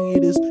comforting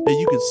it is that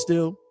you can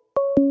still?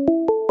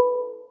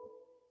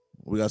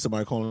 We got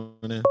somebody calling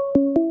in.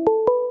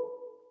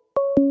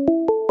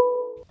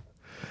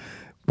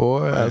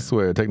 Boy, right. I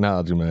swear,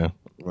 technology, man.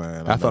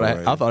 Right. I thought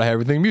I had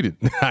everything muted.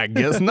 I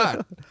guess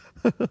not.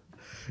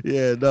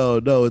 Yeah,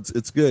 no,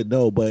 it's good.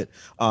 No, but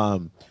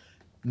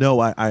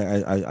no,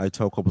 I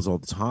tell couples all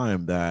the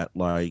time that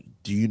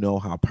do you know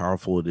how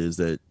powerful it is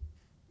that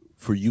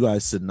for you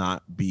guys to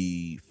not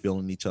be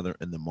feeling each other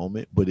in the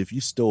moment, but if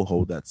you still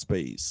hold that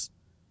space,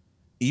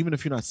 even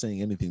if you're not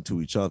saying anything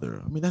to each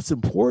other, I mean, that's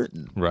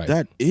important. Right.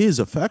 That is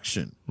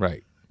affection.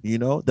 Right.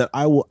 That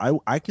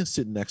I can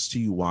sit next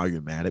to you while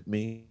you're mad at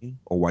me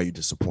or while you're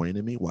disappointed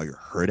in me, while you're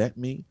hurt at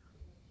me.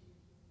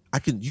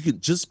 You can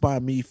just by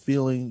me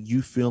feeling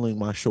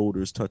my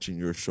shoulders touching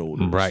your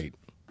shoulders. Right.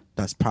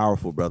 That's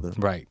powerful, brother.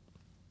 Right.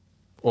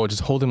 Or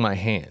just holding my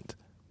hand.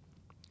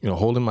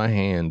 Holding my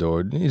hand,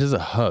 or just a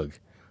hug.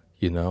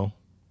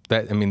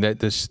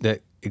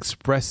 That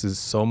expresses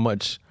so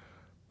much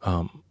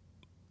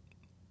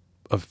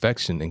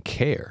affection and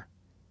care.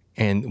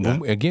 And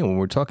when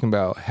we're talking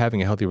about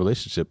having a healthy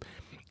relationship,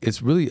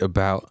 it's really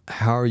about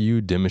how are you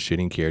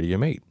demonstrating care to your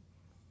mate.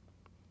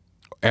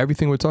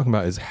 Everything we're talking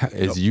about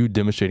is you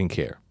demonstrating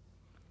care.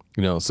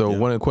 So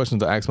one of the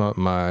questions I ask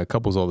my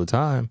couples all the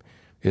time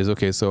is,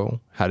 okay, so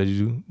how did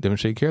you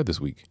demonstrate care this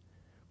week?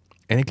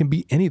 And it can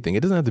be anything. It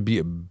doesn't have to be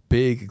a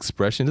big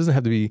expression. It doesn't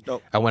have to be,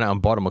 Nope. I went out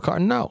and bought them a car.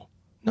 No.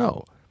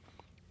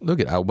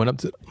 Look I went up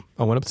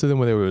to them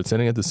when they were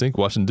sitting at the sink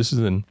washing dishes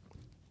and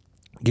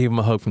gave them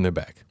a hug from their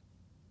back.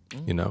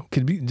 You know,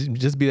 could be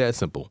just be that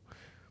simple.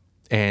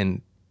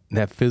 And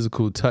that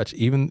physical touch,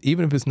 even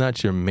if it's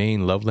not your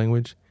main love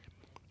language,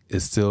 it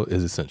still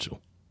is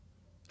essential.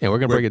 And we're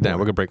gonna break it down.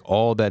 We're gonna break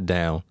all that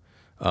down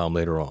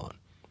later on.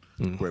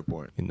 Great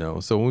point. You know,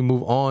 so when we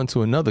move on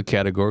to another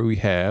category, we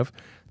have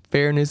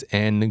fairness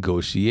and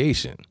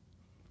negotiation.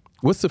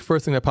 What's the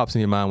first thing that pops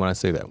in your mind when I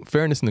say that?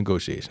 Fairness and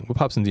negotiation. What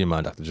pops into your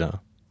mind, Dr. John?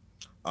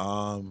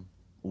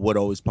 What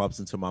always pops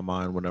into my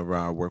mind whenever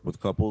I work with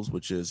couples,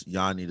 which is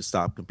y'all need to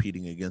stop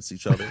competing against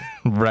each other.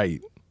 Right.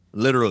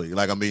 Literally,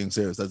 like I'm being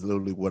serious. That's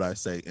literally what I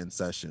say in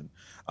session.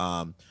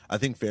 I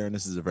think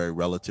fairness is a very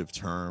relative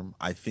term.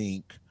 I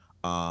think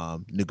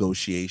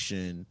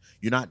negotiation,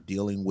 you're not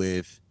dealing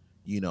with,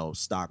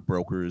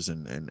 stockbrokers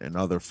and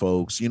other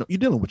folks. You're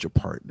dealing with your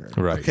partner.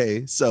 Right.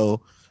 Okay.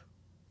 So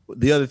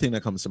the other thing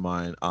that comes to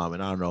mind,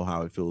 and I don't know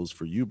how it feels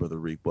for you, Brother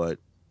Reek, but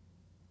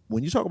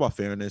when you talk about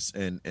fairness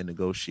and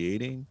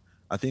negotiating,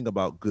 I think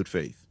about good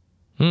faith.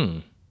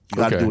 You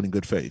got to do it in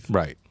good faith.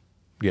 Right.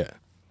 Yeah.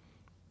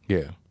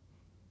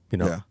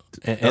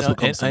 That's what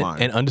comes to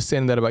mind. And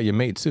understanding that about your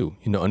mate too.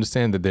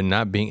 Understand that they're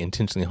not being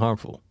intentionally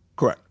harmful.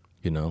 Correct.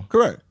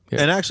 Correct.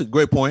 Yeah. And actually,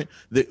 great point.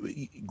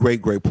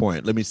 Great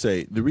point. Let me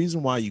say, the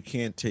reason why you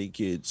can't take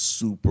it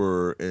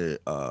super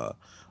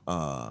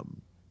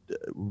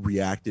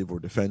reactive or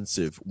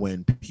defensive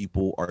when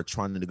people are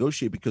trying to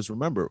negotiate, because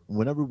remember,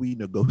 whenever we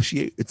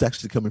negotiate, it's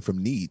actually coming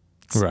from needs.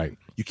 Right.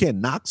 You can't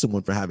knock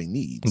someone for having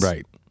needs.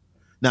 Right.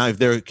 Now, if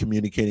they're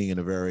communicating in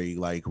a very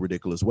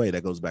ridiculous way,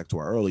 that goes back to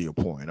our earlier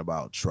point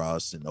about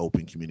trust and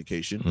open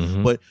communication.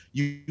 Mm-hmm. But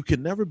you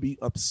can never be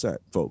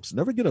upset, folks.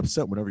 Never get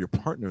upset whenever your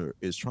partner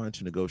is trying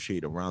to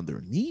negotiate around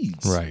their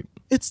needs. Right.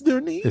 It's their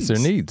needs. It's their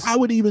needs. I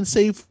would even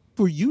say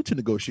for you to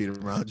negotiate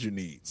around your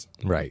needs.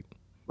 Right.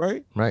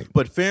 Right. Right.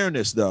 But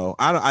fairness, though,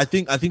 I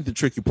think the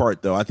tricky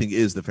part, though,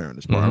 is the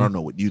fairness part. I don't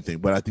know what you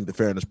think, but I think the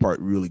fairness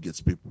part really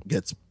gets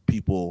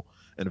people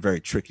in a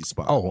very tricky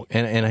spot. Oh,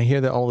 and I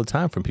hear that all the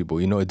time from people.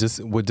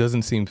 What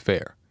doesn't seem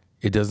fair.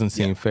 It doesn't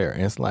seem fair.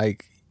 And it's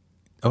like,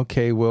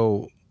 okay,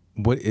 well,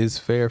 what is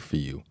fair for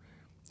you?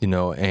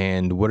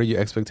 And what are your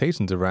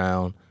expectations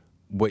around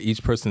what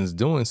each person is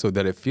doing so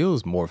that it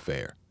feels more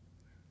fair?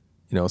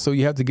 So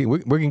you have to we're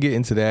going to get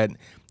into that,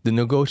 the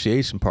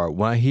negotiation part.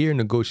 When I hear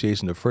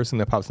negotiation, the first thing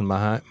that pops in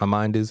my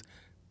mind is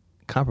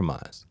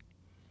compromise.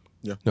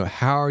 Yeah.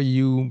 How are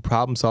you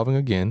problem solving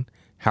again?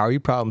 How are you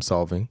problem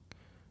solving?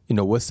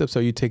 What steps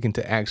are you taking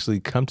to actually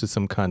come to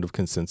some kind of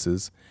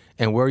consensus,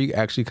 and where are you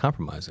actually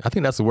compromising? I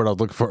think that's the word I was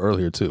looking for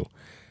earlier too.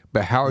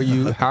 But how are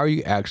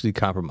you actually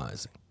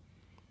compromising?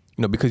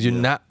 Because you're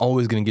not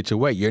always going to get your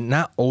way. You're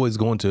not always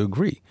going to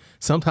agree.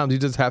 Sometimes you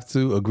just have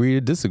to agree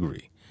to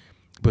disagree.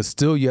 But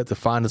still, you have to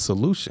find a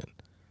solution.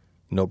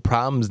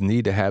 Problems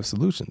need to have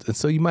solutions, and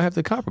so you might have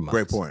to compromise.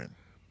 Great point.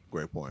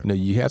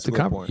 You have to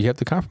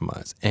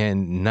compromise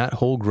and not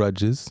hold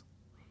grudges,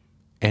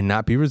 and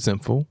not be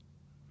resentful.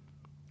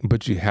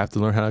 But you have to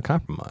learn how to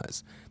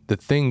compromise. The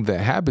thing that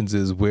happens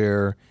is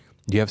where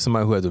you have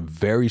somebody who has a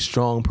very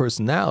strong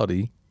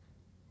personality,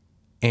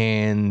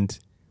 and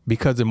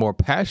because they're more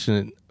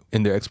passionate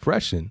in their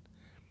expression,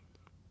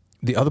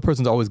 the other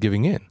person's always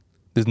giving in.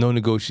 There's no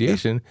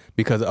negotiation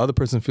because the other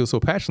person feels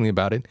so passionately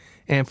about it.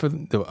 And for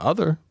the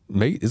other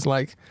mate, it's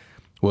like,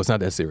 well, it's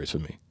not that serious for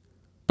me.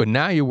 But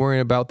now you're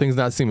worrying about things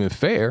not seeming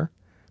fair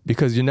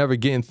because you're never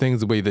getting things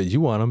the way that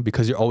you want them,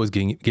 because you're always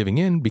giving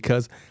in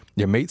because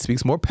your mate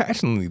speaks more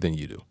passionately than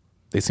you do.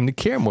 They seem to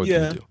care more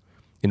than you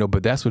do.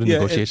 But that's where the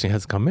negotiation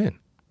has to come in.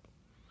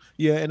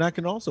 Yeah, and I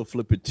can also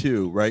flip it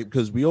too, right?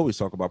 Because we always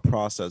talk about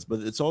process,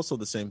 but it's also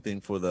the same thing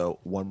for the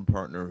one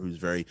partner who's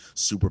very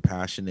super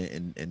passionate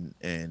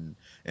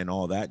and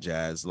all that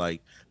jazz.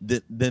 Like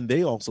then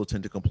they also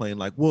tend to complain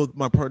like, well,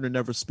 my partner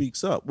never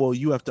speaks up. Well,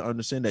 you have to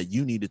understand that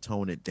you need to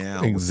tone it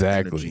down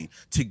exactly with energy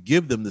to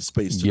give them the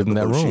space to give them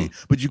negotiate. that room.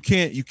 But you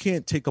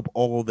can't take up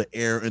all the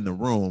air in the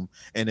room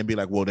and then be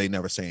like, well, they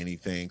never say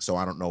anything, so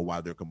I don't know why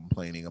they're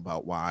complaining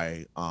about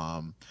why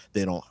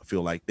they don't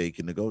feel like they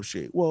can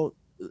negotiate. Well,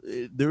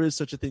 there is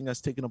such a thing as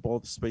taking up all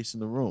the space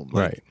in the room.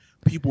 Right.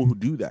 People who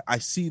do that. I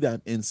see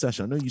that in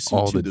session. I know you see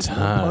all too, the this one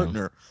time.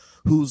 partner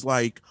who's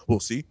like,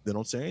 well, see, they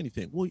don't say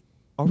anything. Well,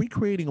 are we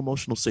creating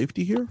emotional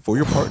safety here for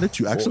your partner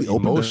to actually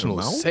open emotional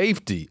their mouth?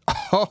 Safety?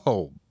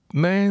 Oh,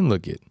 man,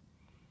 look it.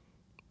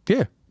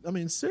 Yeah. I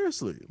mean,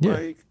 seriously,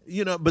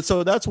 but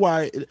so that's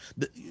why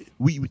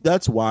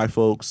that's why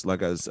folks,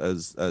 like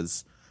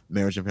as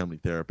marriage and family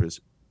therapists,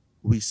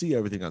 we see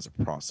everything as a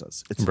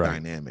process. It's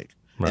dynamic.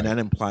 Right. And that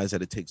implies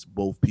that it takes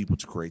both people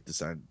to create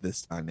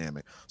this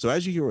dynamic. So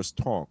as you hear us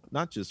talk,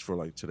 not just for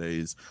like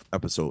today's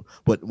episode,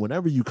 but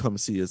whenever you come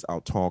see us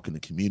out talk in the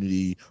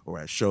community or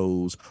at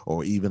shows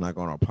or even like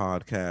on our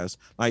podcast,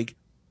 like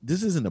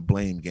this isn't a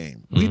blame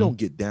game. We don't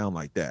get down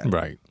like that.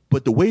 Right.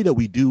 But the way that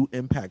we do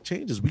impact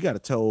changes, we got to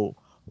tell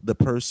the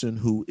person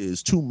who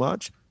is too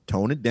much,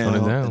 tone it down,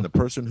 and the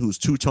person who's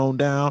too toned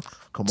down,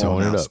 come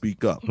on now,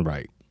 speak up.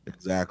 Right.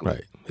 Exactly.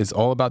 Right. It's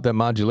all about that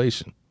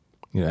modulation.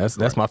 You know,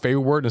 that's my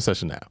favorite word in the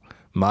session now.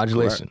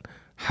 Modulation. Correct.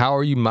 How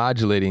are you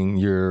modulating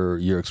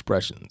your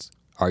expressions?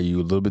 Are you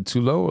a little bit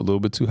too low or a little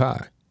bit too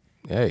high?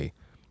 Hey,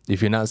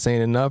 if you're not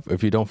saying enough,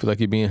 if you don't feel like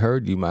you're being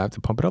heard, you might have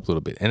to pump it up a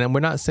little bit. And then we're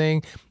not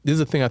saying, this is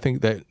a thing I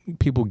think that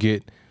people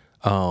get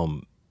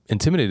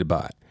intimidated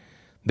by.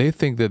 They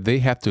think that they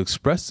have to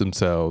express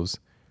themselves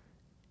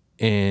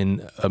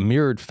in a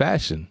mirrored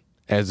fashion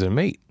as their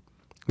mate.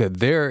 That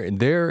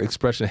their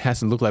expression has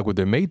to look like what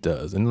their mate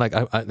does. And like,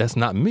 that's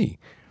not me.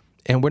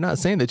 And we're not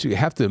saying that you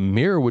have to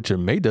mirror what your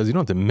mate does. You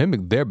don't have to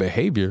mimic their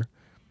behavior.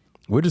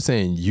 We're just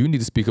saying you need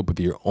to speak up with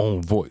your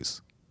own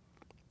voice.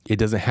 It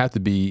doesn't have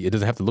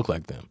to look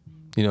like them.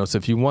 You know, so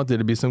if you want there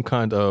to be some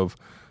kind of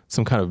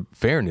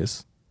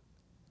fairness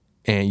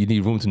and you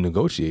need room to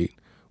negotiate,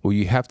 well,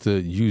 you have to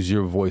use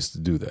your voice to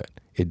do that.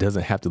 It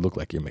doesn't have to look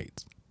like your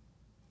mates.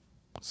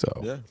 So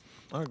yeah,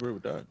 I agree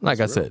with that. Like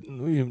I said,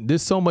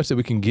 there's so much that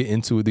we can get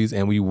into with these,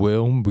 and we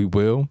will.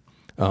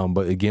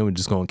 But again, we're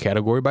just going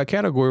category by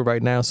category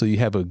right now, so you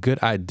have a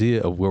good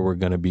idea of where we're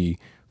going to be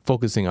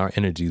focusing our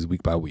energies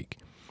week by week.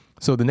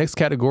 So the next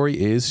category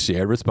is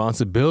shared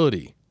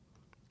responsibility.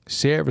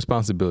 Shared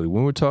responsibility.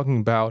 When we're talking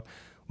about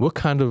what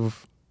kind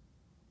of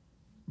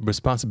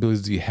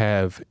responsibilities do you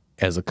have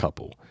as a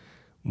couple?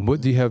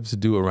 What do you have to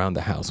do around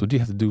the house? What do you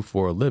have to do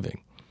for a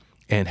living?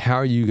 And how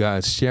are you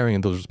guys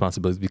sharing those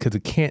responsibilities? Because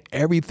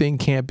everything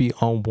can't be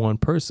on one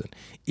person.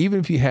 Even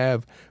if you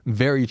have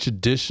very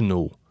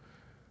traditional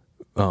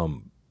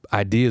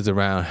ideas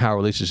around how a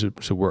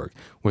relationship should work,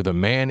 where the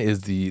man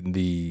is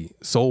the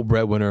sole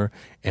breadwinner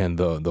and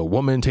the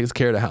woman takes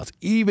care of the house.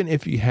 Even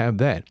if you have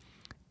that,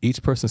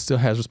 each person still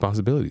has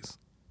responsibilities.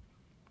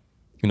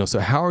 You know, so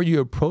how are you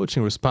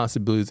approaching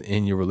responsibilities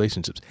in your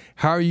relationships?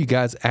 How are you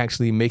guys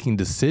actually making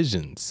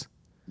decisions?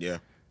 Yeah.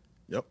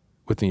 Yep.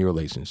 Within your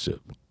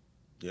relationship.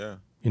 Yeah.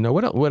 You know,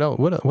 what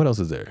else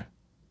is there?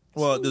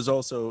 Well, there's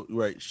also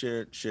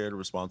shared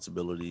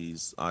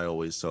responsibilities. I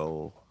always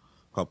tell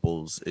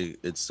couples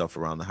it's stuff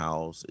around the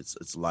house,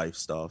 it's life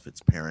stuff,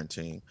 it's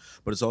parenting,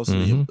 but it's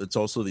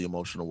also the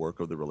emotional work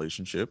of the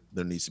relationship.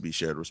 There needs to be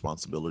shared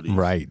responsibility.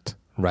 Right.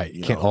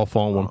 It can't all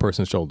fall on one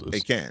person's shoulders.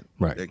 It can't.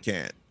 Right. It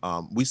can't.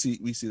 We see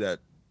that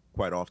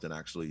quite often,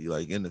 actually,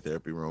 like in the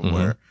therapy room,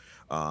 where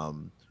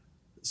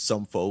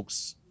some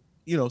folks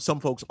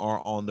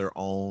are on their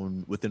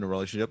own within a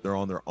relationship. They're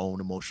on their own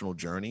emotional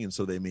journey. And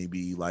so they may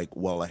be like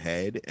well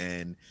ahead.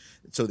 And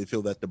so they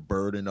feel that the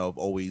burden of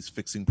always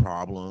fixing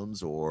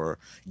problems or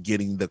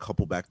getting the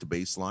couple back to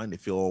baseline, they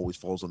feel always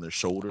falls on their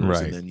shoulders.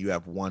 Right. And then you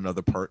have one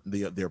other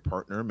their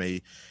partner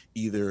may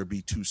either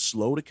be too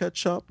slow to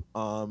catch up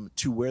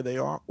to where they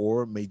are,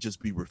 or may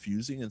just be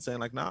refusing and saying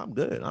like, nah, I'm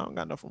good. I don't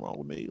got nothing wrong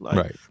with me.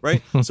 Like,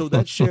 right. So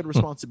that shared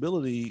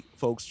responsibility,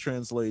 folks,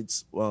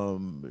 translates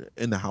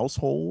in the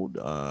household,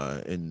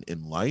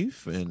 in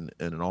life,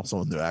 and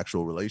also in their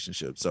actual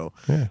relationship. So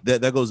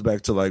that goes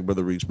back to like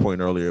Brother Reek's point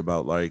earlier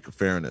about like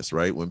fairness,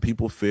 right? When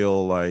people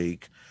feel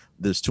like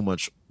there's too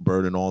much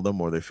burden on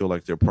them, or they feel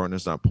like their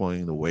partner's not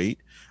pulling the weight,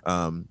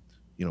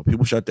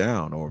 people shut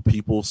down, or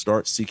people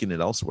start seeking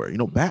it elsewhere.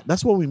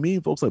 That's what we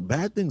mean, folks. Like,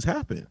 bad things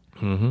happen.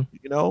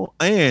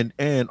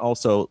 And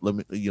also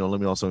let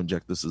me also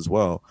inject this as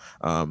well.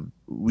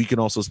 We can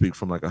also speak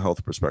from like a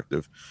health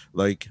perspective.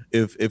 Like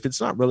if it's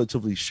not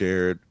relatively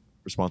shared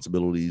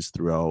responsibilities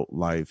throughout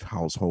life,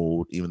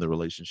 household, even the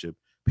relationship,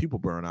 people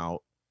burn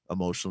out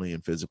emotionally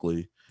and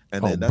physically,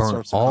 and then that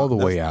starts all the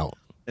way out,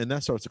 and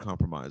that starts to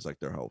compromise like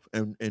their health.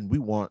 And we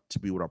want to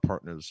be with our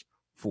partners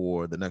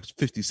for the next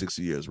 50,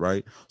 60 years,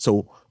 right?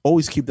 So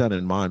always keep that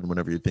in mind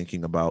whenever you're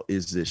thinking about,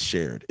 is this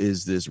shared?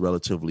 Is this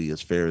relatively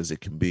as fair as it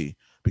can be?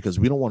 Because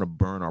we don't want to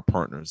burn our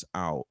partners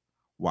out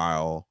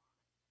while,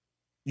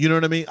 you know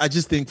what I mean? I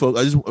just think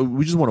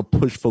we just want to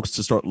push folks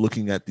to start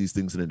looking at these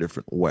things in a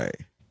different way.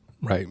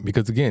 Right.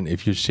 Because again,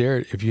 if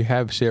you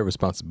have shared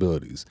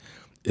responsibilities,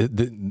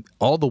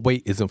 all the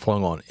weight isn't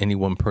falling on any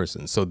one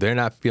person. So they're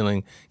not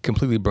feeling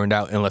completely burned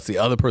out unless the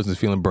other person is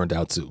feeling burned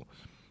out too.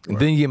 And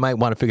then you might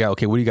want to figure out,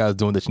 okay, what are you guys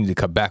doing that you need to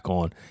cut back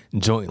on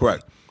jointly?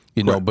 Correct.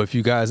 But if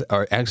you guys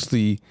are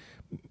actually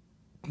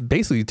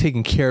basically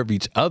taking care of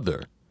each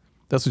other,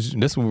 that's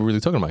what we're really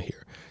talking about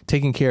here.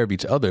 Taking care of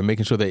each other,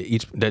 making sure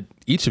that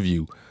each of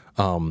you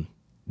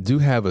do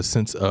have a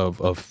sense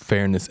of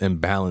fairness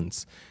and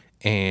balance,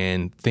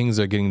 and things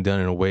are getting done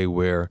in a way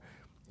where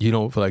you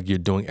don't feel like you're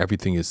doing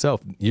everything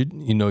yourself.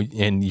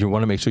 And you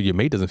want to make sure your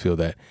mate doesn't feel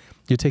that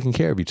you're taking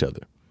care of each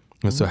other.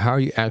 And so, how are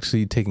you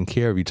actually taking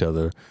care of each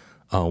other?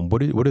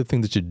 What are the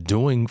things that you're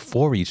doing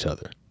for each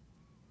other?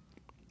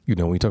 When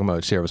you're talking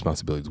about shared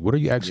responsibilities, what are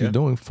you actually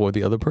doing for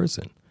the other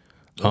person?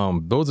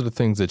 Those are the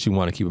things that you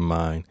want to keep in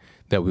mind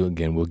that we'll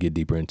get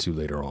deeper into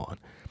later on.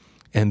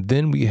 And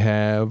then we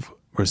have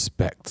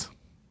respect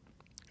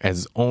as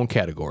its own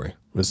category.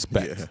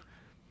 Respect.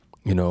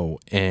 Yeah.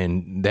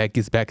 And that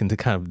gets back into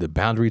kind of the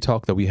boundary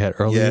talk that we had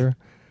earlier.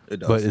 Yeah, it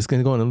does. But it's going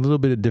to go in a little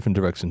bit of different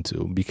direction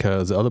too,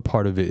 because the other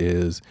part of it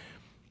is,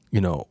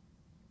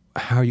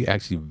 how are you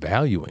actually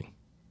valuing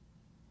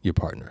your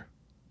partner?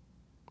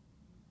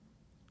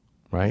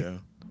 Right? Yeah.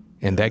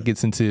 And that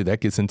gets into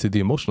the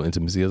emotional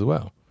intimacy as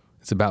well.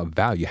 It's about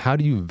value. How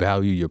do you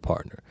value your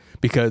partner?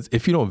 Because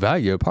if you don't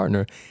value your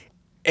partner,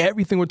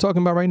 everything we're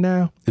talking about right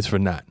now is for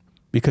naught,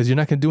 because you're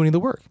not going to do any of the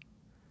work.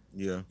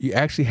 Yeah. You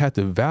actually have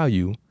to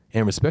value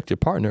and respect your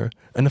partner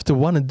enough to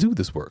want to do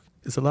this work.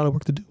 It's a lot of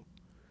work to do.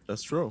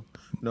 That's true.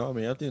 No, I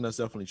mean, I think that's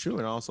definitely true.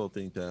 And I also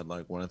think that,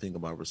 like, when I think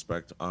about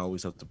respect, I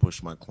always have to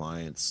push my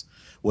clients,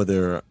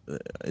 whether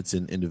it's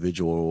an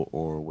individual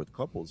or with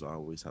couples, I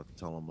always have to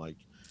tell them, like,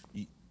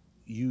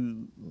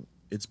 you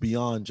it's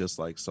beyond just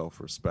like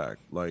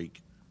self-respect.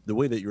 Like, the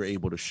way that you're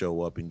able to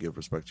show up and give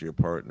respect to your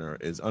partner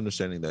is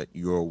understanding that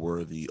you're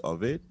worthy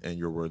of it and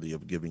you're worthy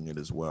of giving it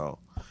as well.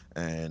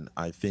 And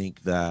I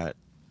think that,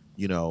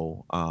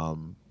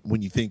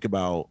 when you think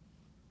about,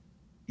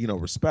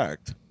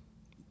 respect,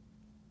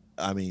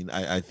 I mean,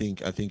 I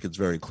think it's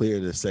very clear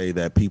to say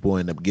that people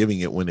end up giving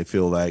it when they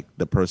feel like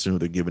the person who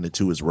they're giving it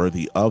to is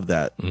worthy of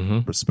that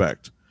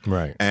respect.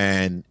 Right.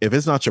 And if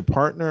it's not your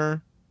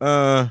partner,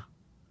 I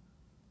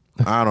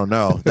don't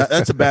know.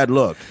 That's a bad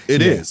look.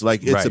 It is.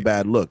 Like, it's a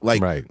bad look.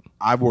 Like,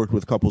 I've worked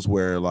with couples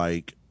where,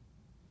 like,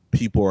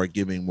 people are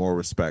giving more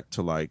respect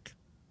to, like,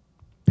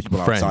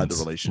 people outside the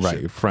relationship.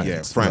 Right. Friends.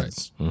 Yeah,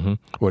 friends. Right. Mm-hmm.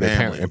 Or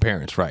their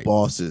parents, right.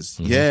 Bosses.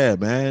 Mm-hmm. Yeah,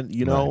 man.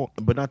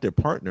 But not their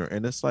partner.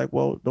 And it's like,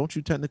 well, don't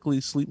you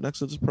technically sleep next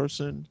to this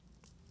person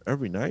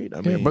every night?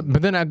 I mean,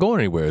 but they're not going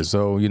anywhere.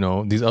 So,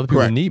 these other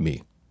people need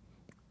me.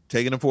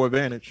 Taking them for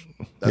advantage.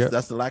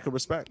 That's the lack of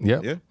respect.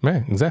 Yep. Yeah.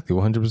 Man, exactly.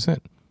 100%.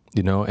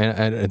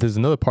 And there's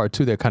another part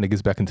too that kind of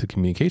gets back into the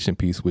communication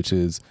piece, which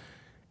is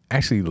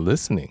actually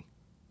listening.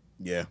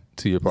 Yeah.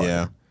 To your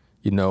partner.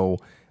 Yeah.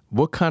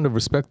 What kind of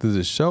respect does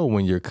it show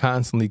when you're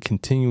constantly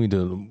continuing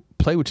to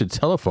play with your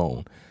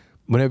telephone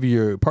whenever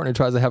your partner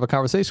tries to have a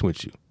conversation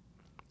with you?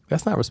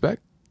 That's not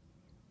respect.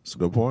 That's a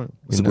good point.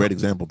 It's a great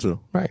example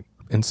too. Right.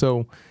 And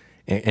so,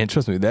 and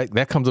trust me,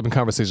 that comes up in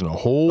conversation a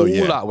whole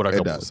lot with our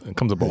couples. It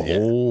comes up a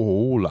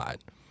whole lot,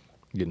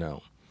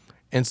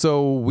 And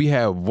so we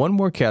have one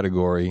more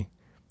category,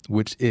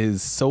 which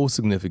is so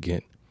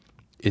significant,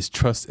 is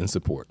trust and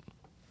support.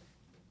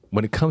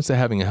 When it comes to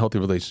having a healthy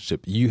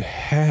relationship, you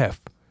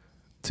have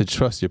to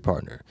trust your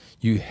partner.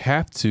 You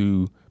have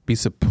to be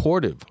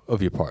supportive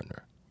of your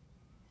partner.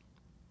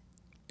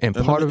 And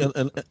go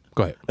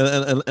ahead.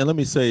 And let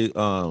me say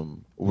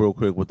real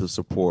quick with the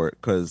support,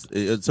 because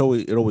it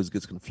always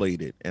gets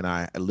conflated, and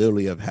I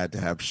literally have had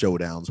to have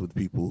showdowns with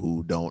people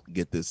who don't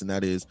get this, and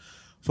that is,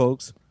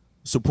 folks,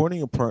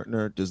 supporting a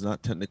partner does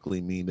not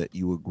technically mean that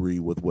you agree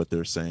with what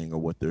they're saying or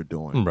what they're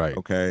doing. Right.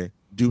 Okay.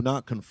 Do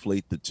not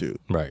conflate the two.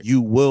 Right.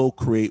 You will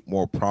create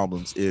more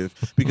problems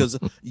because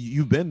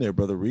you've been there,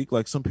 Brother Reek.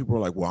 Like, some people are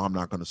like, well, I'm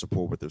not going to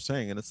support what they're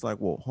saying. And it's like,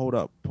 well, hold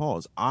up,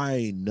 pause.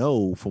 I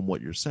know from what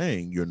you're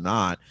saying, you're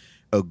not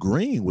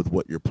agreeing with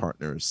what your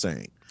partner is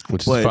saying.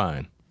 Which is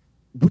fine.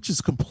 Which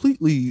is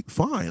completely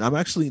fine.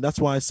 That's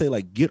why I say,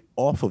 like, get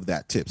off of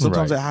that tip.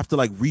 Sometimes I have to,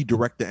 like,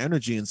 redirect the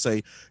energy and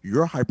say,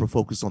 you're hyper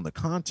focused on the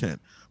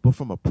content. But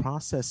from a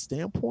process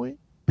standpoint,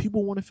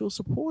 people want to feel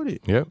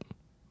supported. Yep.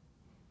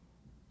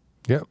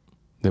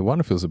 They want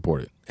to feel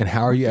supported. And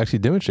how are you actually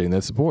demonstrating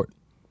that support?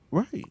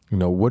 Right.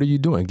 What are you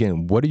doing?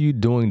 Again, what are you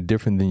doing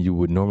different than you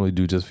would normally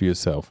do just for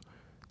yourself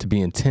to be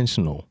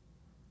intentional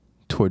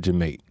towards your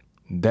mate?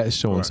 That's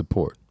showing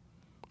support.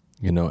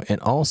 And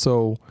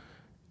also,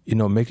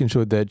 making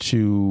sure that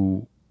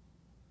you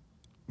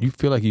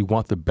feel like you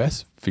want the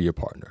best for your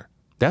partner.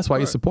 That's why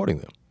you're supporting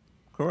them.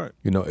 Correct.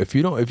 If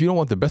you don't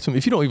want the best for them,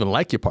 if you don't even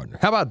like your partner,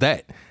 how about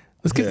that?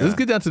 Let's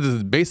get down to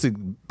this basic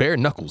bare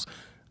knuckles.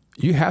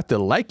 You have to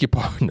like your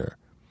partner.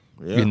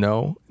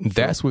 Yeah.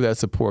 That's where that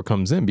support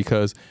comes in,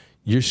 because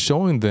you're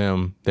showing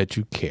them that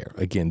you care.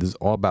 Again, this is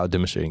all about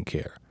demonstrating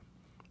care.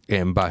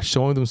 And by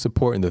showing them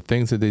support in the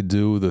things that they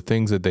do, the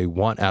things that they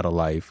want out of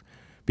life,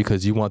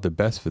 because you want the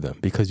best for them,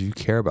 because you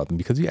care about them,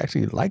 because you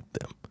actually like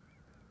them.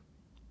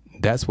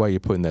 That's why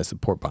you're putting that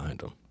support behind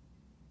them.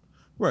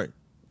 Right.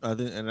 I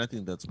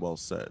think that's well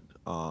said.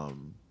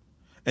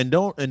 And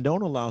don't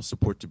allow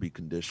support to be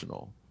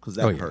conditional, because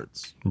that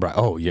hurts. Right.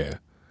 Oh yeah.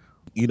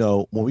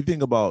 When we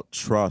think about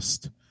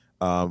trust,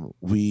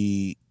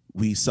 we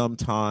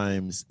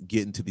sometimes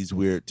get into these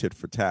weird tit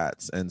for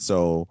tats. And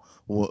so,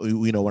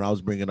 when I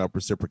was bringing up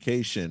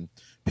reciprocation,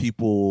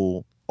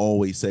 people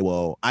always say,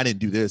 well, I didn't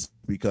do this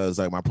because,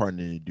 like, my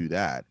partner didn't do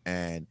that.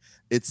 And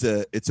it's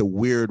a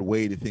weird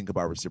way to think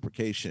about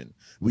reciprocation.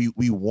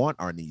 We want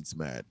our needs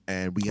met,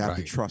 and we have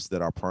to trust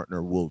that our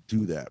partner will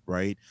do that.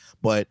 Right.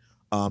 But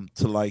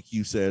to, like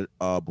you said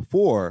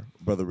before,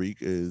 Brother Reek,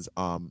 is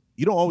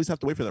you don't always have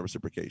to wait for that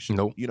reciprocation.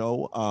 Nope.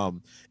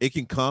 It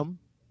can come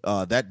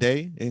that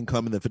day, it can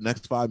come in the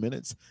next 5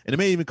 minutes, and it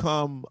may even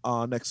come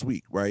next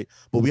week, right?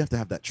 But we have to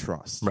have that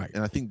trust. Right.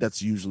 And I think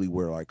that's usually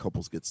where, like,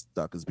 couples get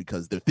stuck, is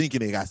because they're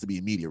thinking it has to be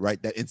immediate,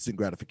 right? That instant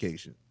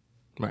gratification.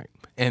 Right.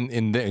 And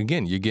then,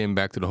 again, you're getting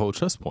back to the whole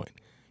trust point.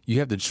 You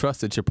have to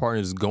trust that your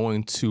partner is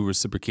going to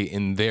reciprocate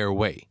in their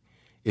way.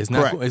 It's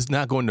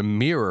not going to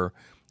mirror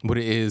what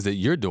it is that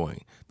you're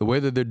doing. The way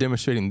that they're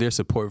demonstrating their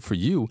support for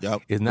you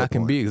is not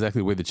going to be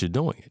exactly the way that you're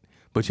doing it.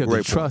 But you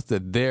have to trust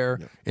that their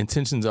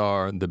intentions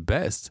are the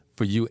best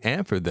for you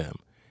and for them,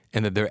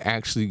 and that they're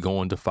actually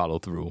going to follow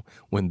through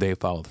when they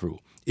follow through.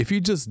 If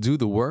you just do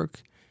the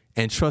work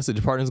and trust that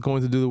your partner is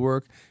going to do the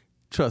work,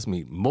 trust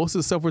me, most of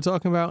the stuff we're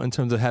talking about in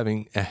terms of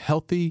having a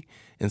healthy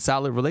and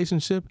solid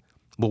relationship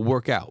will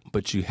work out.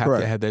 But you have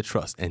to have that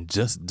trust and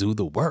just do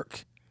the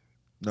work.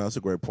 No, that's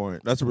a great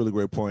point. That's a really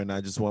great point. And I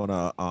just want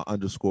to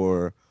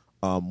underscore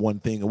one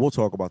thing, and we'll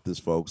talk about this,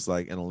 folks,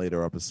 like in a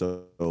later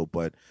episode,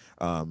 but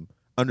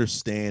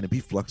understand and be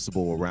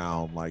flexible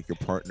around like your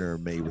partner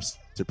may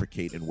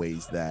reciprocate in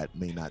ways that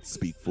may not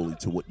speak fully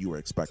to what you were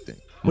expecting,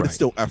 but it's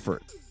still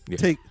effort.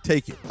 Take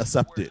it,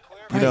 accept it,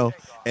 you know,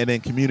 and then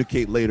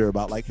communicate later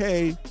about like,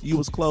 hey, you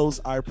was close,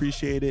 I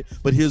appreciate it,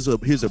 but here's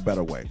a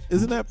better way.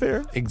 Isn't that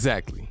fair?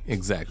 Exactly.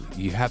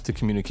 You have to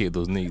communicate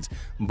those needs,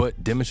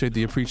 but demonstrate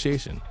the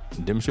appreciation.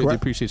 Demonstrate the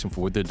appreciation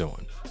for what they're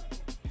doing.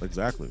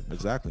 Exactly,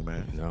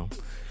 man. You know.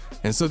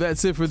 And so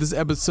that's it for this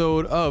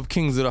episode of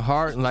Kings of the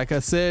Heart. And like I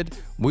said,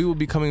 we will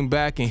be coming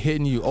back and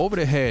hitting you over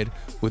the head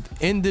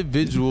with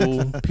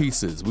individual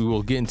pieces. We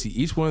will get into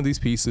each one of these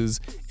pieces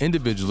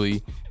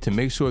individually to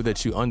make sure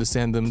that you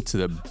understand them to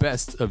the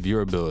best of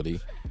your ability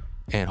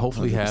and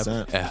hopefully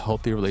 100%. Have a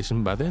healthy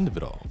relation by the end of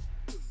it all.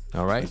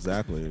 All right?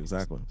 Exactly.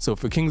 So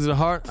for Kings of the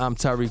Heart, I'm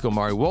Tyreek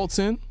Omari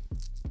Walton.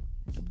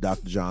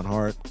 Dr. John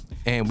Hart.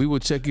 And we will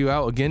check you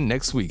out again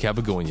next week. Have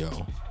a good one,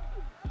 y'all.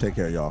 Take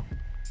care, y'all.